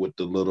of it with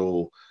the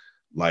little,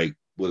 like,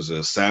 was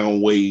a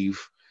sound wave.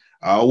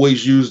 I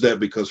always use that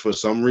because for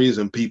some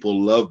reason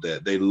people love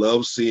that. They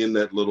love seeing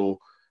that little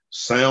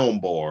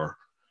sound bar,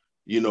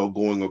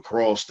 going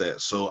across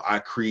that. So I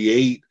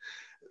create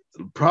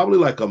probably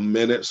like a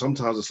minute,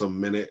 sometimes it's a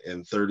minute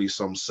and 30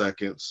 some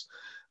seconds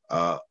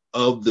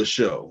of the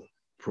show,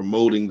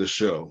 promoting the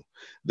show.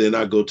 Then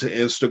I go to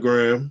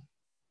Instagram,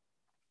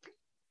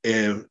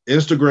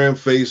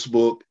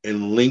 Facebook, and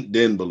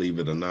LinkedIn, believe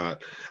it or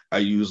not. I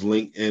use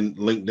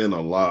LinkedIn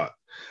a lot.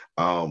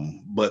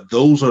 But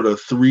those are the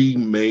three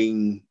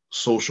main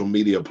social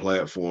media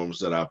platforms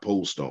that I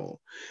post on.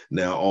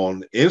 Now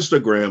on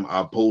Instagram,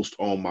 I post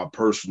on my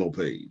personal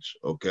page.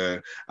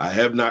 Okay. I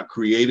have not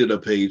created a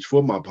page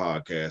for my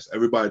podcast.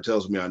 Everybody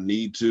tells me I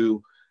need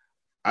to.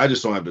 I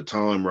just don't have the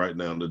time right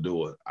now to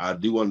do it. I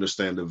do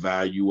understand the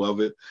value of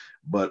it,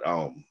 but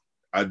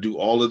I do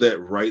all of that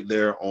right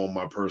there on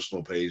my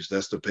personal page.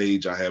 That's the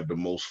page I have the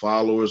most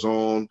followers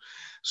on.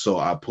 So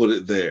I put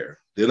it there.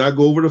 Then I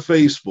go over to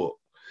Facebook.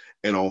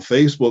 And on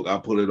Facebook, I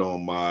put it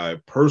on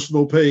my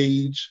personal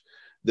page.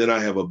 Then I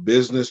have a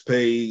business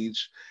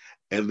page.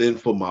 And then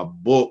for my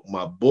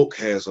book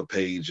has a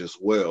page as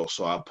well.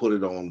 So I put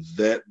it on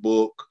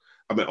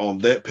on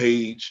that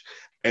page.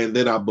 And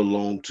then I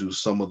belong to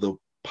some of the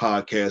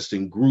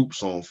podcasting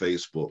groups on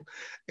Facebook.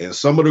 And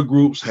some of the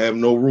groups have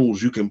no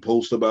rules. You can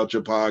post about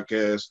your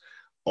podcast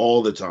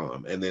all the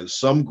time. And then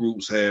some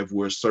groups have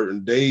where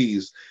certain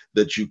days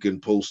that you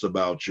can post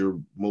about your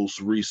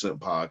most recent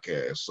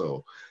podcast.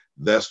 So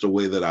that's the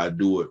way that I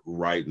do it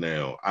right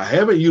now. I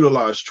haven't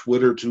utilized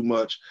Twitter too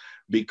much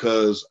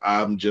because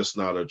I'm just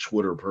not a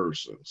Twitter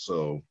person.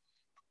 So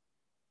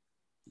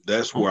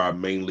that's where I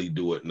mainly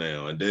do it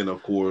now. And then,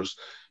 of course,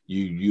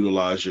 you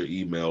utilize your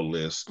email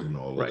list and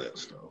all of that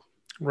stuff.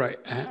 Right.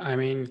 I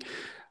mean,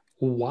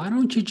 why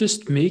don't you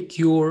just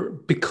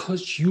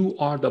because you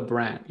are the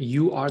brand,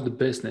 you are the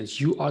business,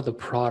 you are the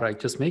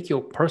product, just make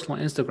your personal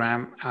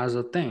Instagram as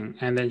a thing.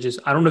 And then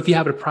I don't know if you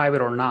have it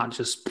private or not,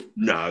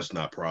 No, it's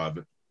not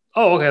private.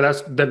 Oh, okay.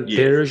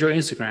 There's your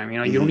Instagram.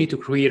 You don't need to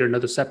create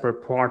another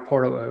separate part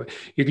of it.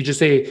 You could just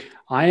say,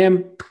 I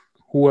am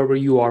whoever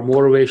you are,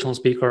 motivational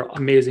speaker,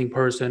 amazing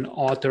person,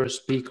 author,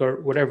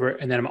 speaker, whatever.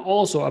 And then I'm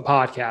also a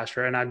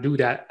podcaster. And I do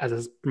that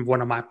as one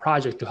of my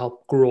projects to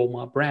help grow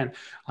my brand.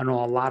 I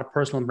know a lot of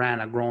personal brand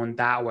are growing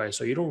that way.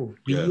 So you don't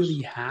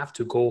really have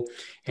to go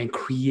and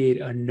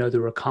create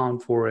another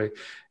account for it.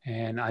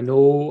 And I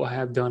know I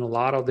have done a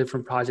lot of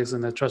different projects,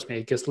 and then trust me,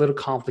 it gets a little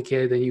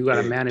complicated. Then you got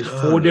to manage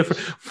four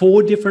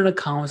different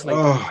accounts. Like,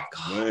 oh my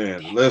God,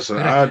 man,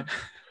 listen,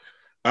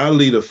 I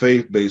lead a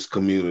faith-based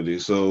community.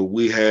 So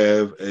we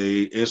have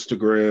a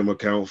Instagram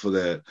account for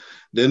that.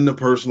 Then the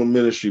personal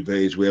ministry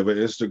page, we have an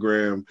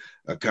Instagram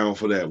account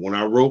for that. When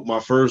I wrote my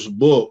first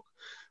book,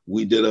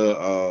 we did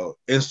a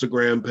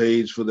Instagram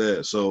page for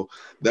that. So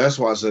that's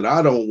why I said,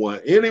 I don't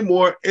want any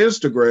more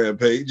Instagram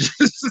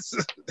pages.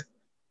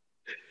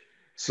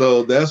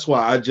 So that's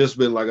why I just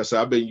been, like I said,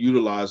 I've been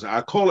utilizing,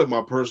 I call it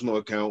my personal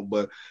account,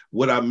 but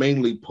what I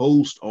mainly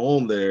post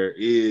on there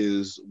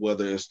is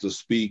whether it's the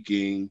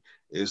speaking,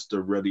 it's the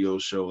radio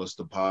show, it's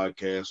the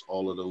podcast,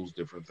 all of those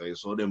different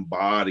things. So it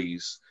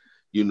embodies,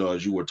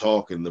 as you were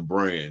talking, the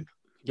brand.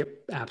 Yep,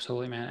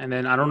 absolutely, man. And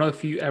then I don't know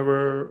if you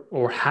ever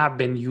or have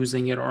been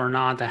using it or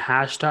not, the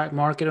hashtag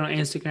market on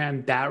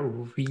Instagram, that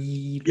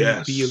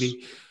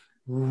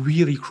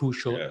really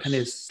crucial. And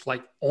it's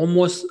like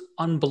almost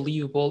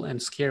unbelievable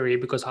and scary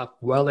because how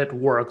well it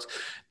works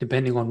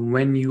depending on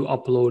when you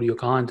upload your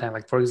content.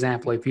 Like, for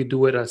example, if you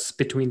do it as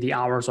between the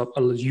hours of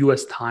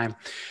US time,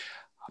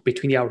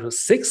 between the hours of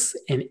 6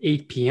 and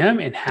 8 p.m.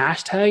 and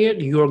hashtag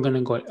it, you're going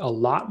to get a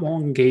lot more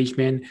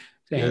engagement.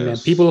 And then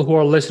people who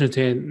are listening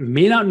to it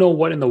may not know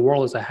what in the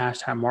world is a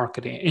hashtag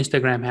marketing,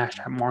 Instagram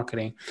hashtag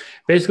marketing.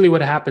 Basically,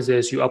 what happens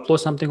is you upload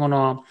something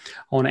on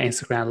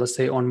Instagram, let's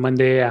say on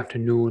Monday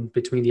afternoon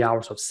between the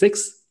hours of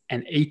 6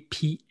 and 8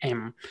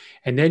 p.m.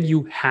 And then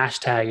you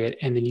hashtag it.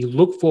 And then you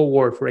look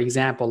forward, for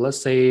example, let's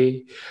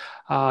say,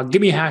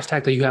 give me a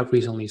hashtag that you have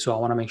recently. So I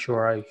want to make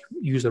sure I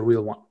use a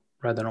real one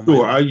rather than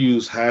Sure, I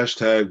use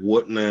hashtag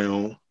what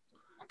now,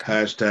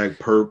 hashtag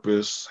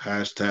purpose,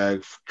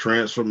 hashtag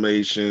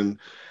transformation,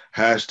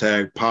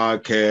 hashtag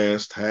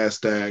podcast,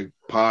 hashtag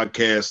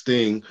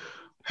podcasting,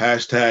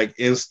 hashtag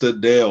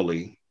Insta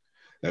Daily.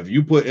 Now, if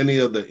you put any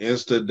of the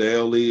Insta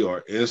Daily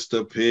or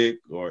Insta Pick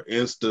or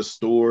Insta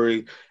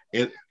Story,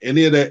 and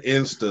any of that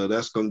Insta,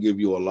 that's going to give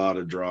you a lot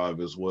of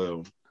drive as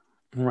well.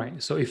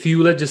 Right. So if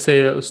you, let's just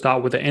say,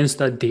 start with the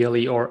Insta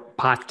Daily or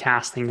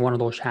podcasting, one of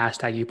those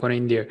hashtags you put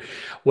in there,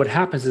 what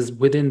happens is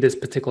within this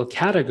particular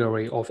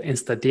category of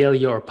Insta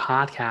Daily or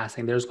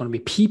podcasting, there's going to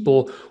be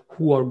people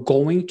who are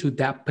going to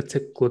that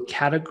particular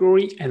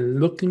category and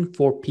looking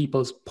for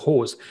people's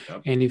posts.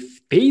 Yep. And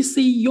if they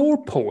see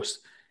your post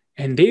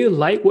and they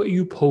like what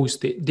you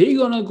posted, they're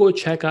going to go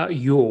check out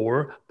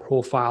your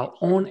profile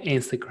on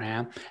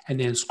Instagram and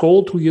then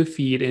scroll through your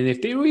feed. And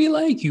if they really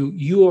like you,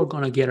 you are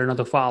going to get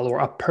another follower,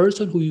 a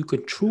person who you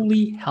could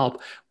truly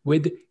help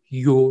with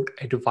your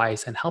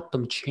advice and help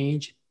them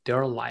change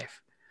their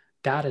life.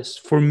 That is,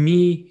 for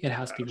me, it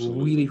has to be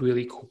really,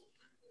 really cool.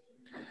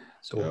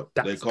 So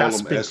yep. They call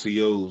them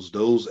SEOs.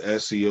 Those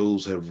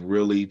SEOs have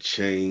really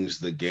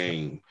changed the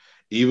game.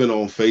 Even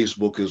on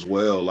Facebook as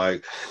well.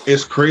 Like,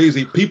 it's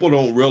crazy. People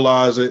don't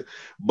realize it,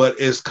 but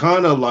it's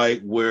kind of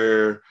like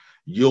where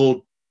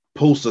you'll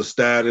post a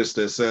status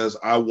that says,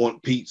 I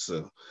want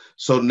pizza.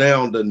 So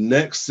now the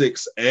next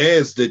 6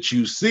 ads that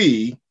you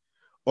see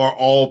are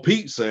all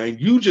pizza, and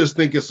you just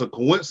think it's a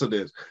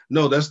coincidence.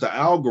 No, that's the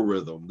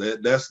algorithm.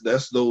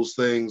 That's those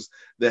things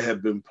that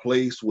have been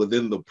placed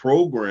within the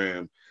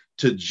program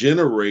to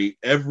generate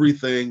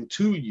everything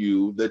to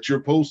you that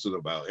you're posting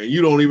about. And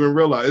you don't even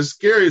realize. It's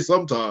scary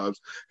sometimes.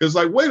 It's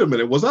like, wait a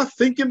minute, was I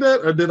thinking that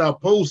or did I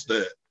post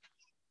that?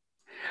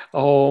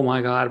 Oh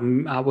my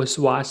God. I was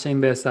watching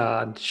this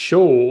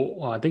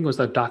show. I think it was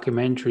a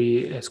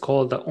documentary. It's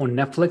called on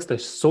Netflix, The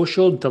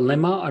Social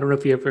Dilemma. I don't know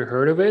if you ever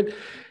heard of it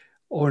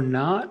or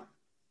not.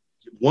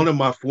 One of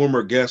my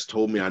former guests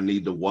told me I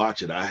need to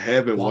watch it. I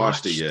haven't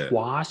watched it yet.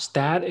 Watch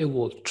that. It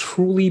will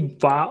truly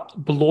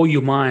blow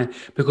your mind,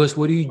 because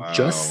what you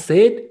just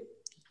said,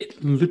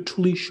 it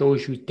literally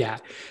shows you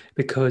that,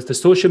 because the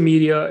social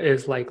media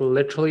is like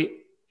literally,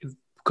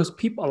 because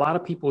a lot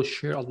of people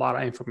share a lot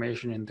of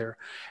information in there.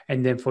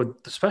 And then for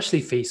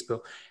especially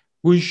Facebook,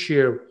 we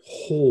share a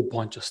whole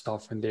bunch of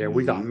stuff in there. Mm-hmm.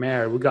 We got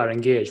married, we got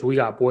engaged, we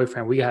got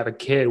boyfriend, we have a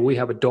kid, we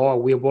have a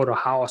dog, we bought a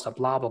house,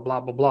 blah, blah,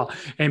 blah, blah, blah.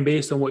 And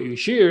based on what you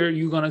share,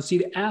 you're going to see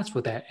the ads for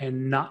that.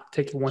 And not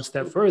take it one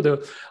step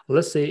further.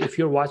 Let's say if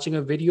you're watching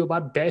a video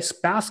about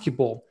best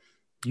basketball,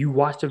 you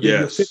watch a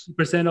video,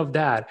 50% of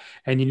that,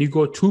 and then you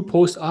go 2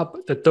 posts up,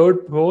 the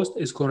 3rd post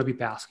is going to be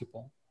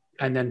basketball.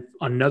 And then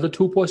another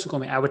 2 posts are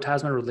going to be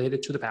advertisement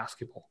related to the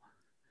basketball.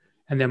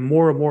 And then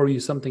more and more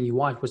something you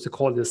watch, what's it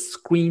called, the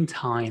screen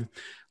time,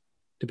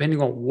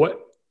 depending on what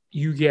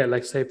you get.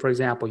 Like, say, for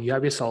example, you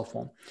have your cell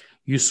phone,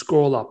 you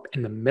scroll up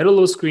in the middle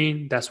of the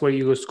screen, that's where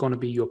it's going to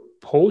be your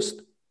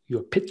post,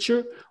 your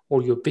picture,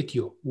 or your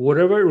video,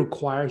 whatever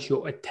requires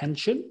your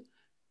attention,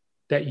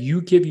 that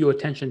you give your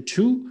attention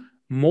to.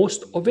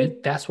 Most of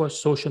it, that's what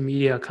social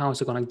media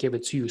accounts are going to give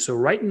it to you. So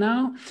right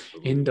now,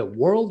 in the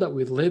world that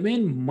we live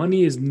in,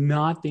 money is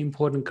not the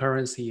important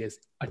currency, is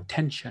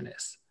attention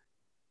is.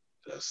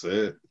 That's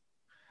it.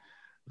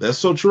 That's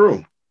so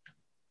true.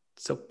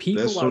 So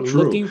people are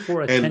looking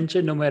for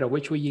attention no matter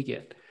which way you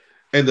get.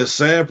 And the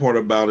sad part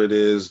about it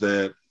is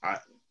that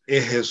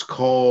it has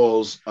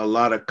caused a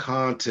lot of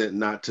content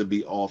not to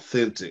be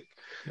authentic,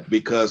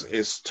 because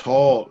it's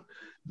taught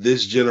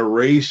this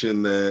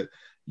generation that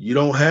you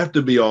don't have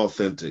to be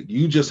authentic.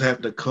 You just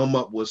have to come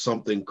up with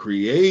something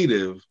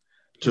creative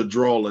to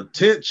draw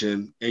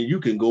attention, and you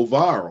can go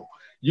viral.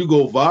 You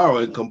go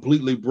viral and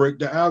completely break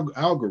the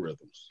algorithms.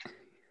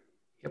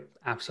 Yep,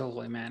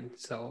 absolutely, man.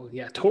 So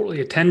yeah,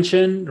 totally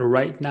attention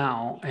right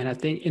now. And I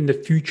think in the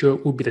future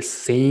it will be the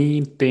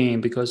same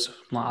thing, because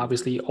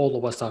obviously all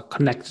of us are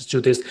connected to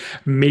this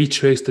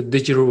matrix, the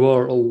digital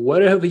world, or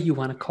whatever you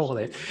want to call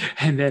it.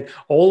 And then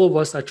all of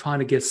us are trying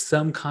to get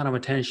some kind of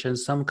attention,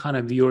 some kind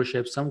of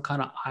viewership, some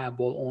kind of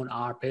eyeball on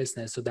our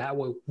business. So that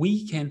way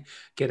we can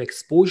get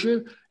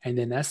exposure, and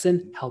then that's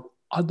in help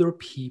other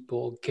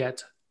people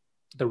get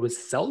the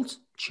results,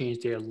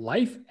 change their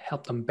life,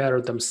 help them better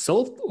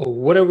themselves, or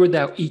whatever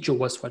that each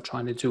of us were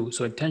trying to do.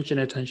 So attention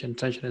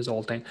is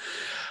all thing.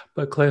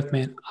 But Cliff,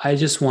 man, I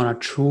just want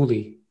to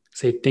truly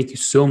say thank you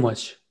so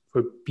much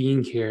for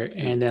being here.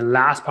 And then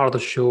last part of the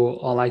show,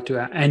 I like to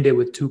end it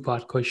with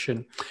 2-part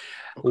question.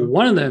 Okay.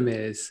 One of them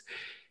is,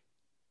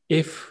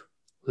 if,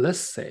 let's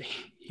say,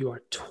 you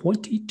are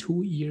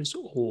 22 years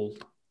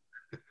old,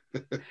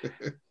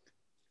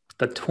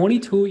 the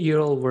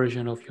 22-year-old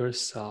version of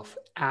yourself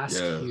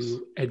asks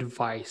you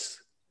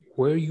advice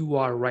where you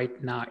are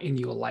right now in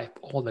your life,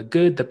 all the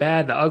good, the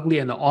bad, the ugly,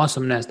 and the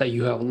awesomeness that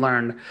you have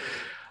learned.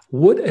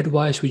 What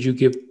advice would you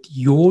give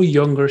your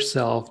younger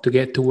self to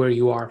get to where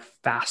you are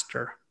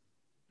faster?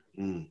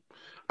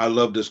 I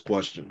love this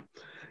question.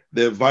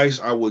 The advice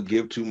I would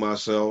give to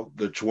myself,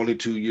 the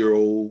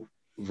 22-year-old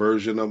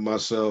version of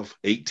myself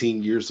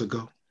 18 years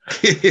ago,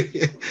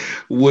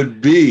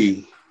 would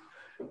be,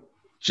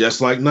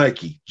 just like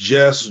Nike,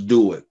 just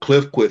do it.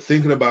 Cliff, quit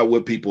thinking about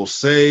what people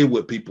say,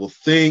 what people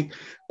think.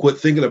 Quit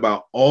thinking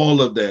about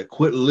all of that.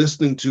 Quit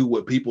listening to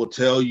what people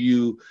tell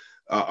you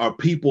are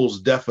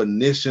people's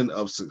definition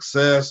of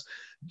success.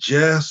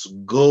 Just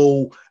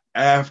go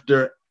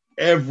after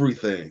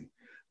everything.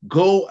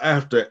 Go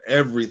after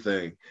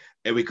everything.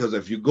 And because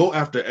if you go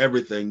after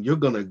everything, you're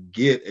going to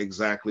get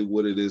exactly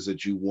what it is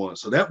that you want.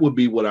 So that would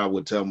be what I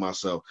would tell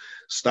myself.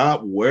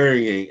 Stop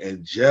worrying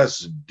and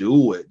just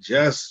do it.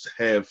 Just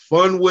have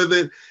fun with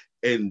it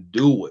and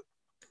do it.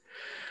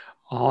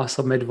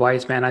 Awesome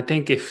advice, man. I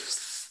think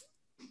if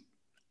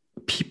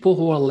people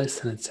who are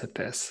listening to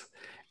this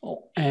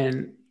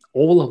and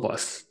all of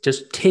us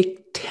just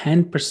take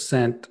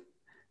 10%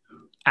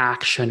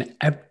 action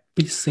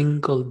every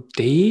single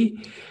day,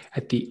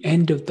 at the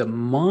end of the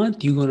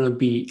month, you're going to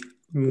be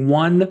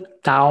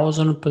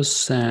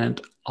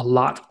 1000% a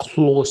lot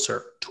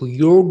closer to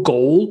your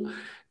goal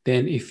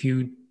than if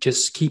you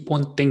just keep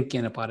on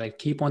thinking about it.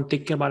 Keep on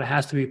thinking about it. It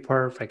has to be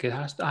perfect.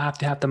 I have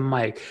to have the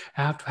mic.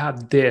 I have to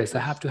have this. I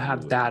have to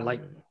have that.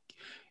 Like,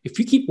 if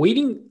you keep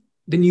waiting,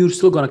 then you're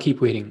still going to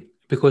keep waiting,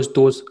 because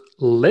those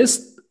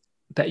lists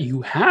that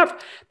you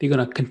have, they're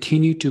going to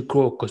continue to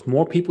grow, because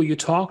more people you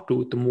talk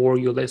to, the more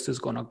your list is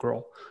going to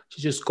grow.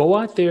 So just go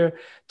out there,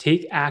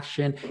 take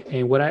action.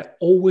 And what I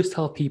always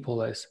tell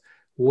people is,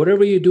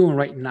 whatever you're doing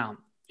right now,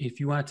 if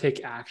you want to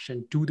take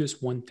action, do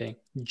this one thing,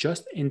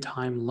 just in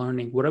time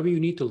learning. Whatever you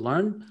need to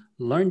learn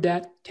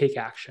that, take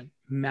action,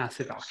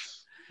 massive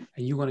action,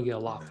 and you're going to get a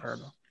lot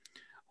further.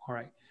 All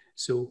right.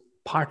 So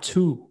part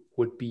 2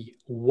 would be,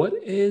 what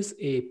is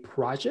a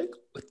project,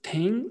 a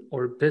thing,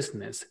 or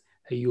business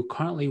that you're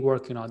currently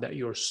working on that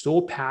you're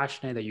so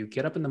passionate that you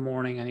get up in the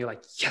morning and you're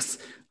like, yes,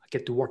 I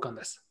get to work on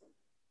this?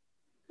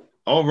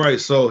 All right.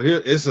 So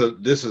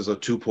this is a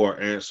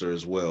 2-part answer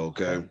as well.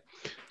 Okay.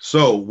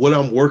 So what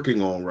I'm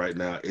working on right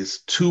now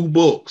is 2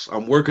 books.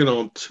 I'm working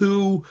on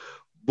 2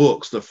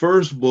 books. The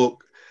first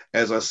book,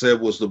 as I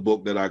said, was the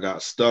book that I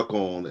got stuck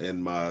on,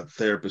 and my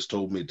therapist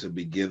told me to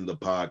begin the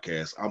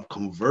podcast. I'm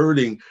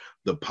converting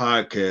the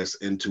podcast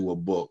into a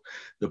book.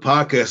 The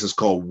podcast is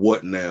called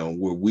What Now,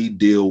 where we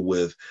deal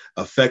with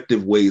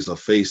effective ways of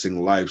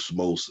facing life's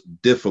most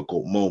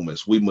difficult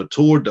moments. We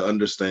matured to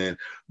understand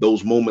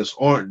those moments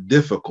aren't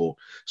difficult,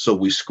 so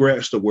we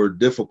scratched the word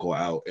difficult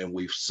out and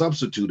we've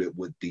substituted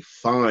with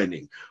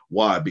defining.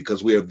 Why?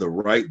 Because we have the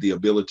right, the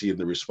ability, and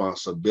the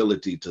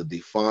responsibility to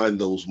define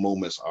those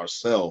moments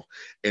ourselves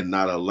and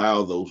not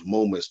allow those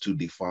moments to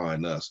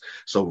define us.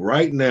 So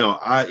right now,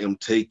 I am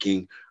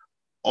taking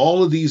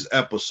all of these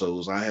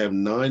episodes. I have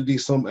 90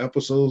 some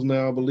episodes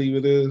now, I believe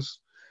it is,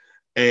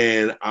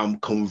 and I'm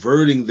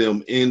converting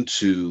them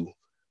into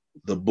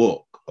the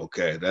book.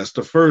 Okay, that's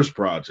the first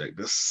project.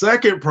 The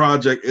second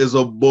project is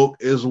a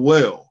book as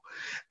well.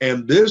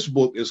 And this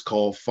book is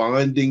called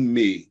Finding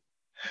Me,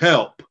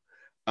 Help,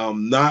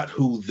 I'm Not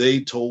Who They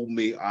Told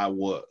Me I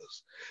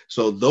Was.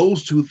 So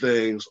those 2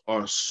 things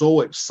are so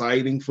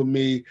exciting for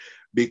me,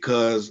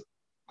 because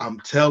I'm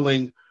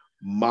telling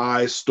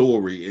my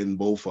story in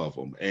both of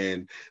them.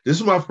 And this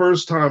is my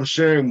first time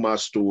sharing my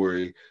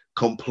story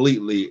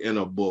completely in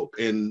a book.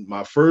 In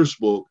my first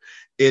book,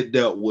 it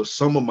dealt with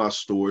some of my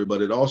story,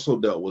 but it also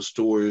dealt with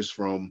stories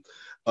from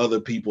other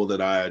people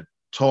that I had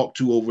talked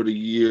to over the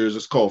years.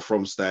 It's called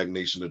From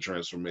Stagnation to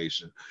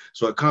Transformation.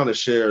 So it kind of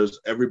shares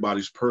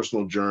everybody's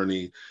personal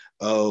journey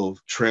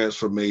of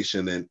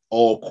transformation in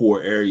all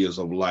core areas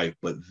of life.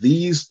 But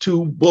these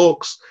 2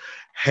 books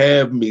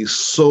have me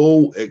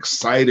so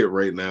excited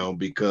right now,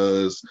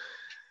 because,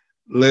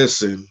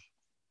 listen,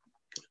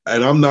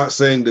 and I'm not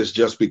saying this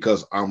just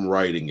because I'm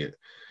writing it,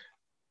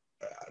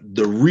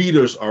 the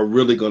readers are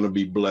really going to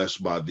be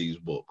blessed by these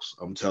books.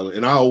 I'm telling,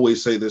 and I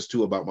always say this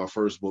too about my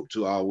first book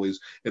too.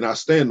 And I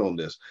stand on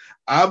this.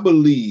 I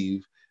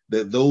believe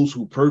that those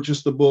who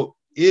purchase the book,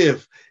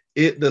 if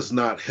it does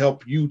not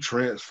help you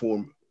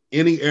transform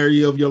any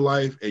area of your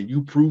life, and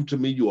you prove to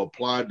me you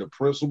applied the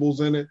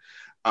principles in it,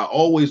 I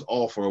always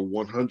offer a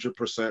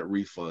 100%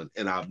 refund,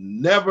 and I've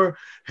never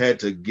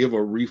had to give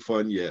a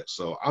refund yet.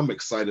 So I'm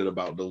excited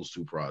about those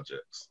 2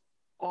 projects.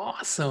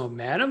 Awesome,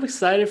 man. I'm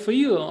excited for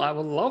you. I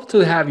would love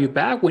to have you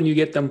back when you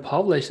get them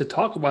published to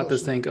talk about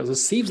this thing, because it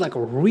seems like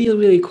a really,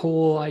 really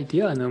cool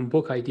idea and a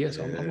book idea.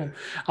 So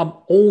I'm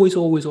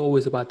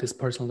always about this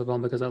personal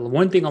development, because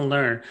one thing I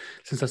learned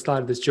since I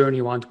started this journey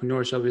of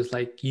entrepreneurship is,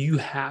 like, you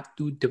have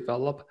to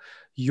develop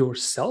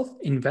yourself,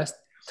 invest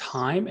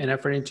time and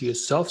effort into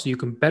yourself so you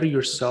can better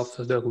yourself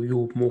so that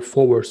you move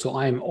forward. So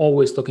I'm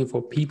always looking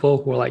for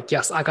people who are like,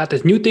 yes, I got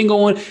this new thing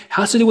going,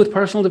 has to do with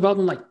personal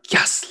development. Like,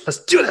 yes,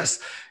 let's do this.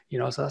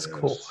 So that's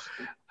cool.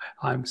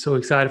 I'm so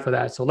excited for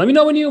that. So let me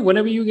know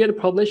whenever you get it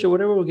published or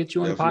whatever, we'll get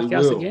you on the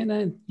podcast again,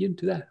 and you can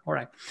do that. All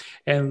right.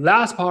 And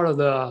last part of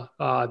the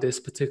this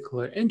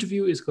particular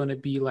interview is going to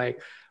be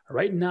like,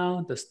 right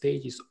now, the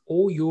stage is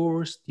all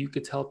yours. You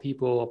could tell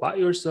people about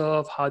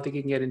yourself, how they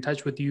can get in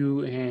touch with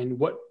you, and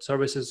what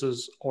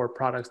services or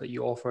products that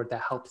you offer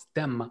that helps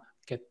them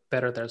get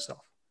better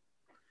themselves.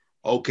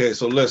 Okay,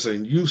 so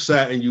listen, you've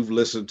sat and you've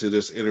listened to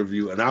this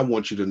interview, and I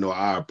want you to know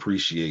I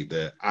appreciate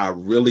that. I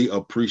really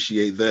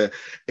appreciate that,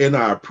 and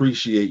I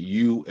appreciate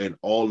you and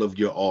all of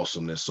your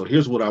awesomeness. So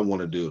here's what I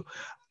want to do.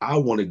 I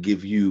want to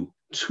give you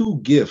two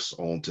gifts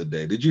on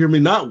today. Did you hear me?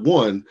 Not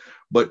one,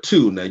 but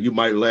two. Now, you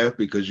might laugh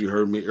because you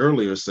heard me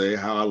earlier say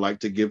how I like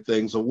to give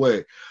things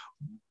away.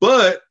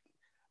 But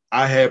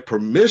I had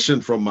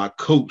permission from my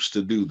coach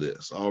to do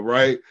this. All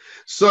right.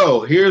 So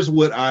here's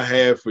what I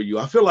have for you.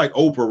 I feel like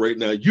Oprah right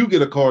now. You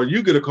get a car,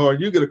 you get a car,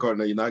 you get a car.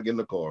 Now you're not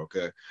getting a car.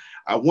 Okay.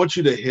 I want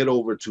you to head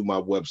over to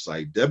my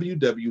website,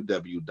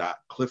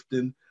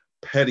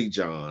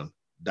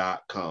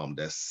 www.cliftonpettyjohn.com.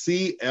 That's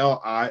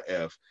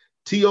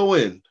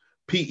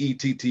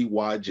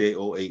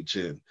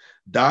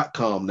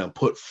CLIFTONPETTYJOHN.com. Now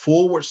put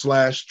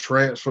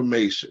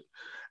 /transformation.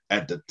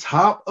 At the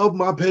top of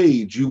my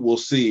page, you will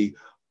see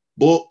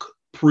book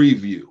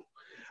preview.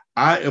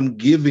 I am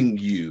giving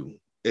you,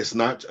 it's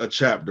not a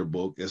chapter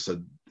book, it's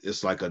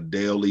like a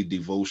daily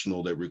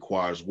devotional that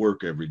requires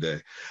work every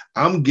day.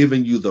 I'm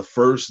giving you the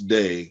first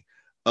day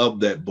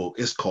of that book.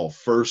 It's called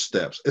First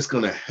Steps. It's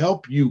going to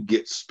help you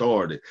get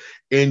started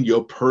in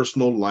your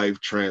personal life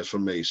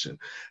transformation.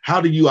 How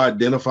do you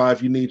identify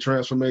if you need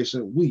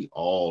transformation? We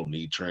all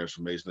need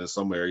transformation in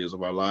some areas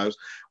of our lives.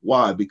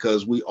 Why?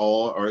 Because we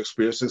all are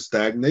experiencing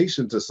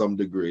stagnation to some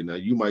degree. Now,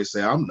 you might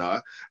say, I'm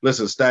not.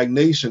 Listen,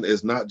 stagnation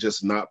is not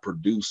just not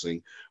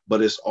producing,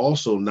 but it's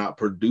also not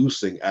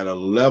producing at a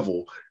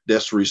level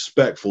that's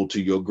respectful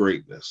to your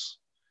greatness.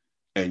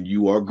 And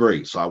you are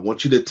great. So I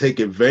want you to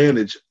take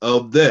advantage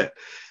of that.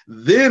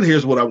 Then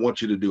here's what I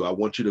want you to do. I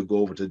want you to go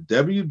over to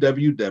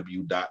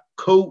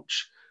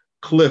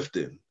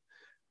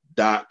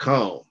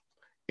www.coachclifton.com.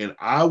 And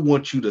I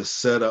want you to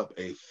set up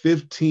a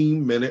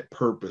 15-minute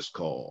purpose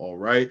call. All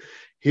right.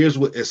 Here's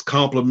what it's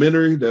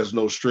complimentary. There's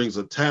no strings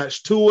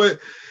attached to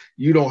it.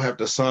 You don't have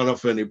to sign up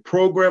for any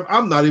program.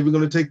 I'm not even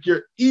going to take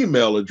your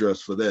email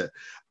address for that.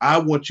 I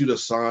want you to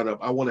sign up.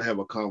 I want to have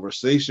a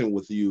conversation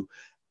with you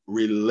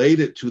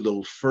related to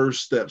those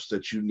first steps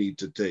that you need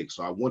to take.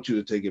 So I want you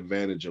to take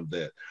advantage of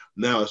that.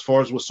 Now, as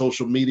far as with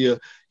social media,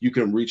 you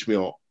can reach me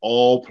on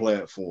all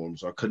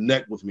platforms or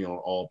connect with me on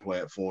all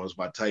platforms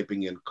by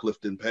typing in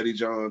Clifton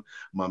Pettyjohn.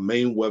 My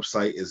main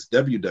website is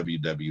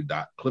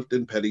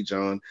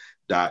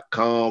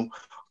www.cliftonpettyjohn.com.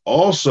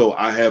 Also,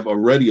 I have a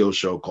radio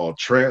show called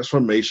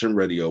Transformation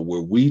Radio,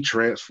 where we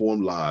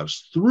transform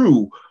lives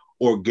through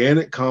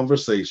organic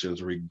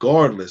conversations,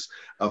 regardless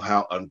of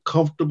how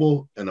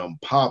uncomfortable and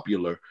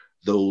unpopular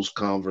those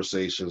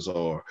conversations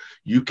are.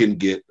 You can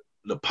get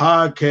the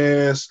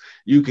podcast,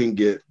 you can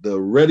get the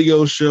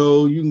radio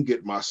show, you can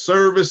get my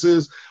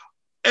services,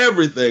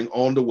 everything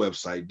on the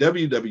website,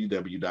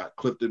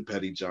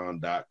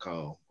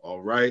 www.cliftonpettyjohn.com.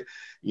 All right.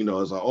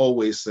 As I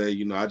always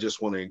say, I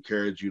just want to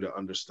encourage you to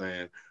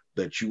understand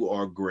that you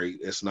are great.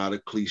 It's not a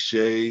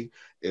cliche.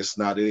 It's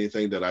not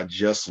anything that I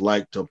just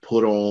like to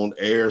put on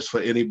airs for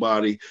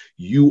anybody.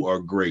 You are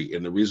great.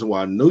 And the reason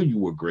why I know you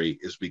were great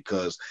is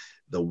because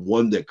the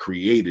one that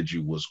created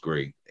you was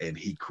great, and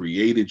he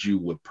created you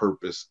with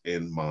purpose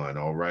in mind.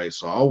 All right.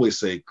 So I always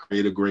say,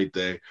 create a great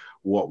day,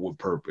 walk with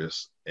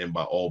purpose, and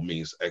by all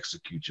means,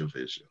 execute your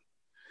vision.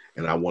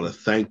 And I want to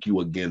thank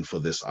you again for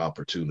this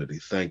opportunity.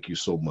 Thank you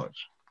so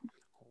much.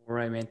 All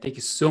right, man. Thank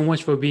you so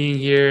much for being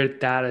here.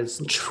 That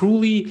is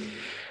truly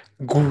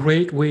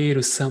great way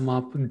to sum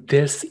up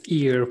this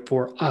year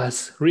for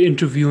us.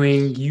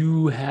 Re-interviewing,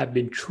 you have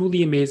been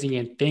truly amazing,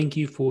 and thank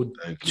you for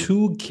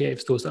two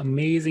gifts, those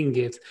amazing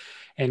gifts.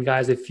 And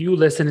guys, if you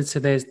listen to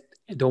this,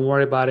 don't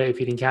worry about it. If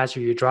you didn't catch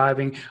it, you're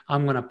driving,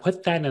 I'm going to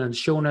put that in the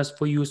show notes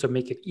for you. So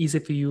make it easy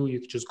for you. You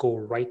can just go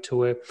right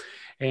to it.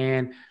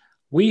 And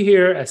we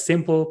here at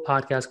Simple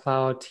Podcast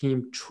Cloud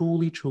team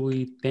truly,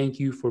 truly thank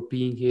you for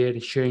being here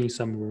and sharing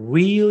some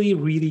really,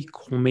 really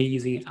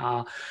amazing,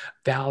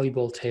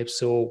 valuable tips.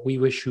 So we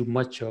wish you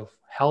much of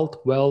health,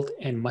 wealth,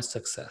 and much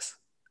success.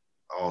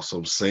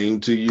 Awesome. Same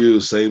to you.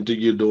 Same to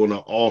you. Doing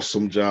an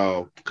awesome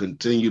job.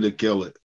 Continue to kill it.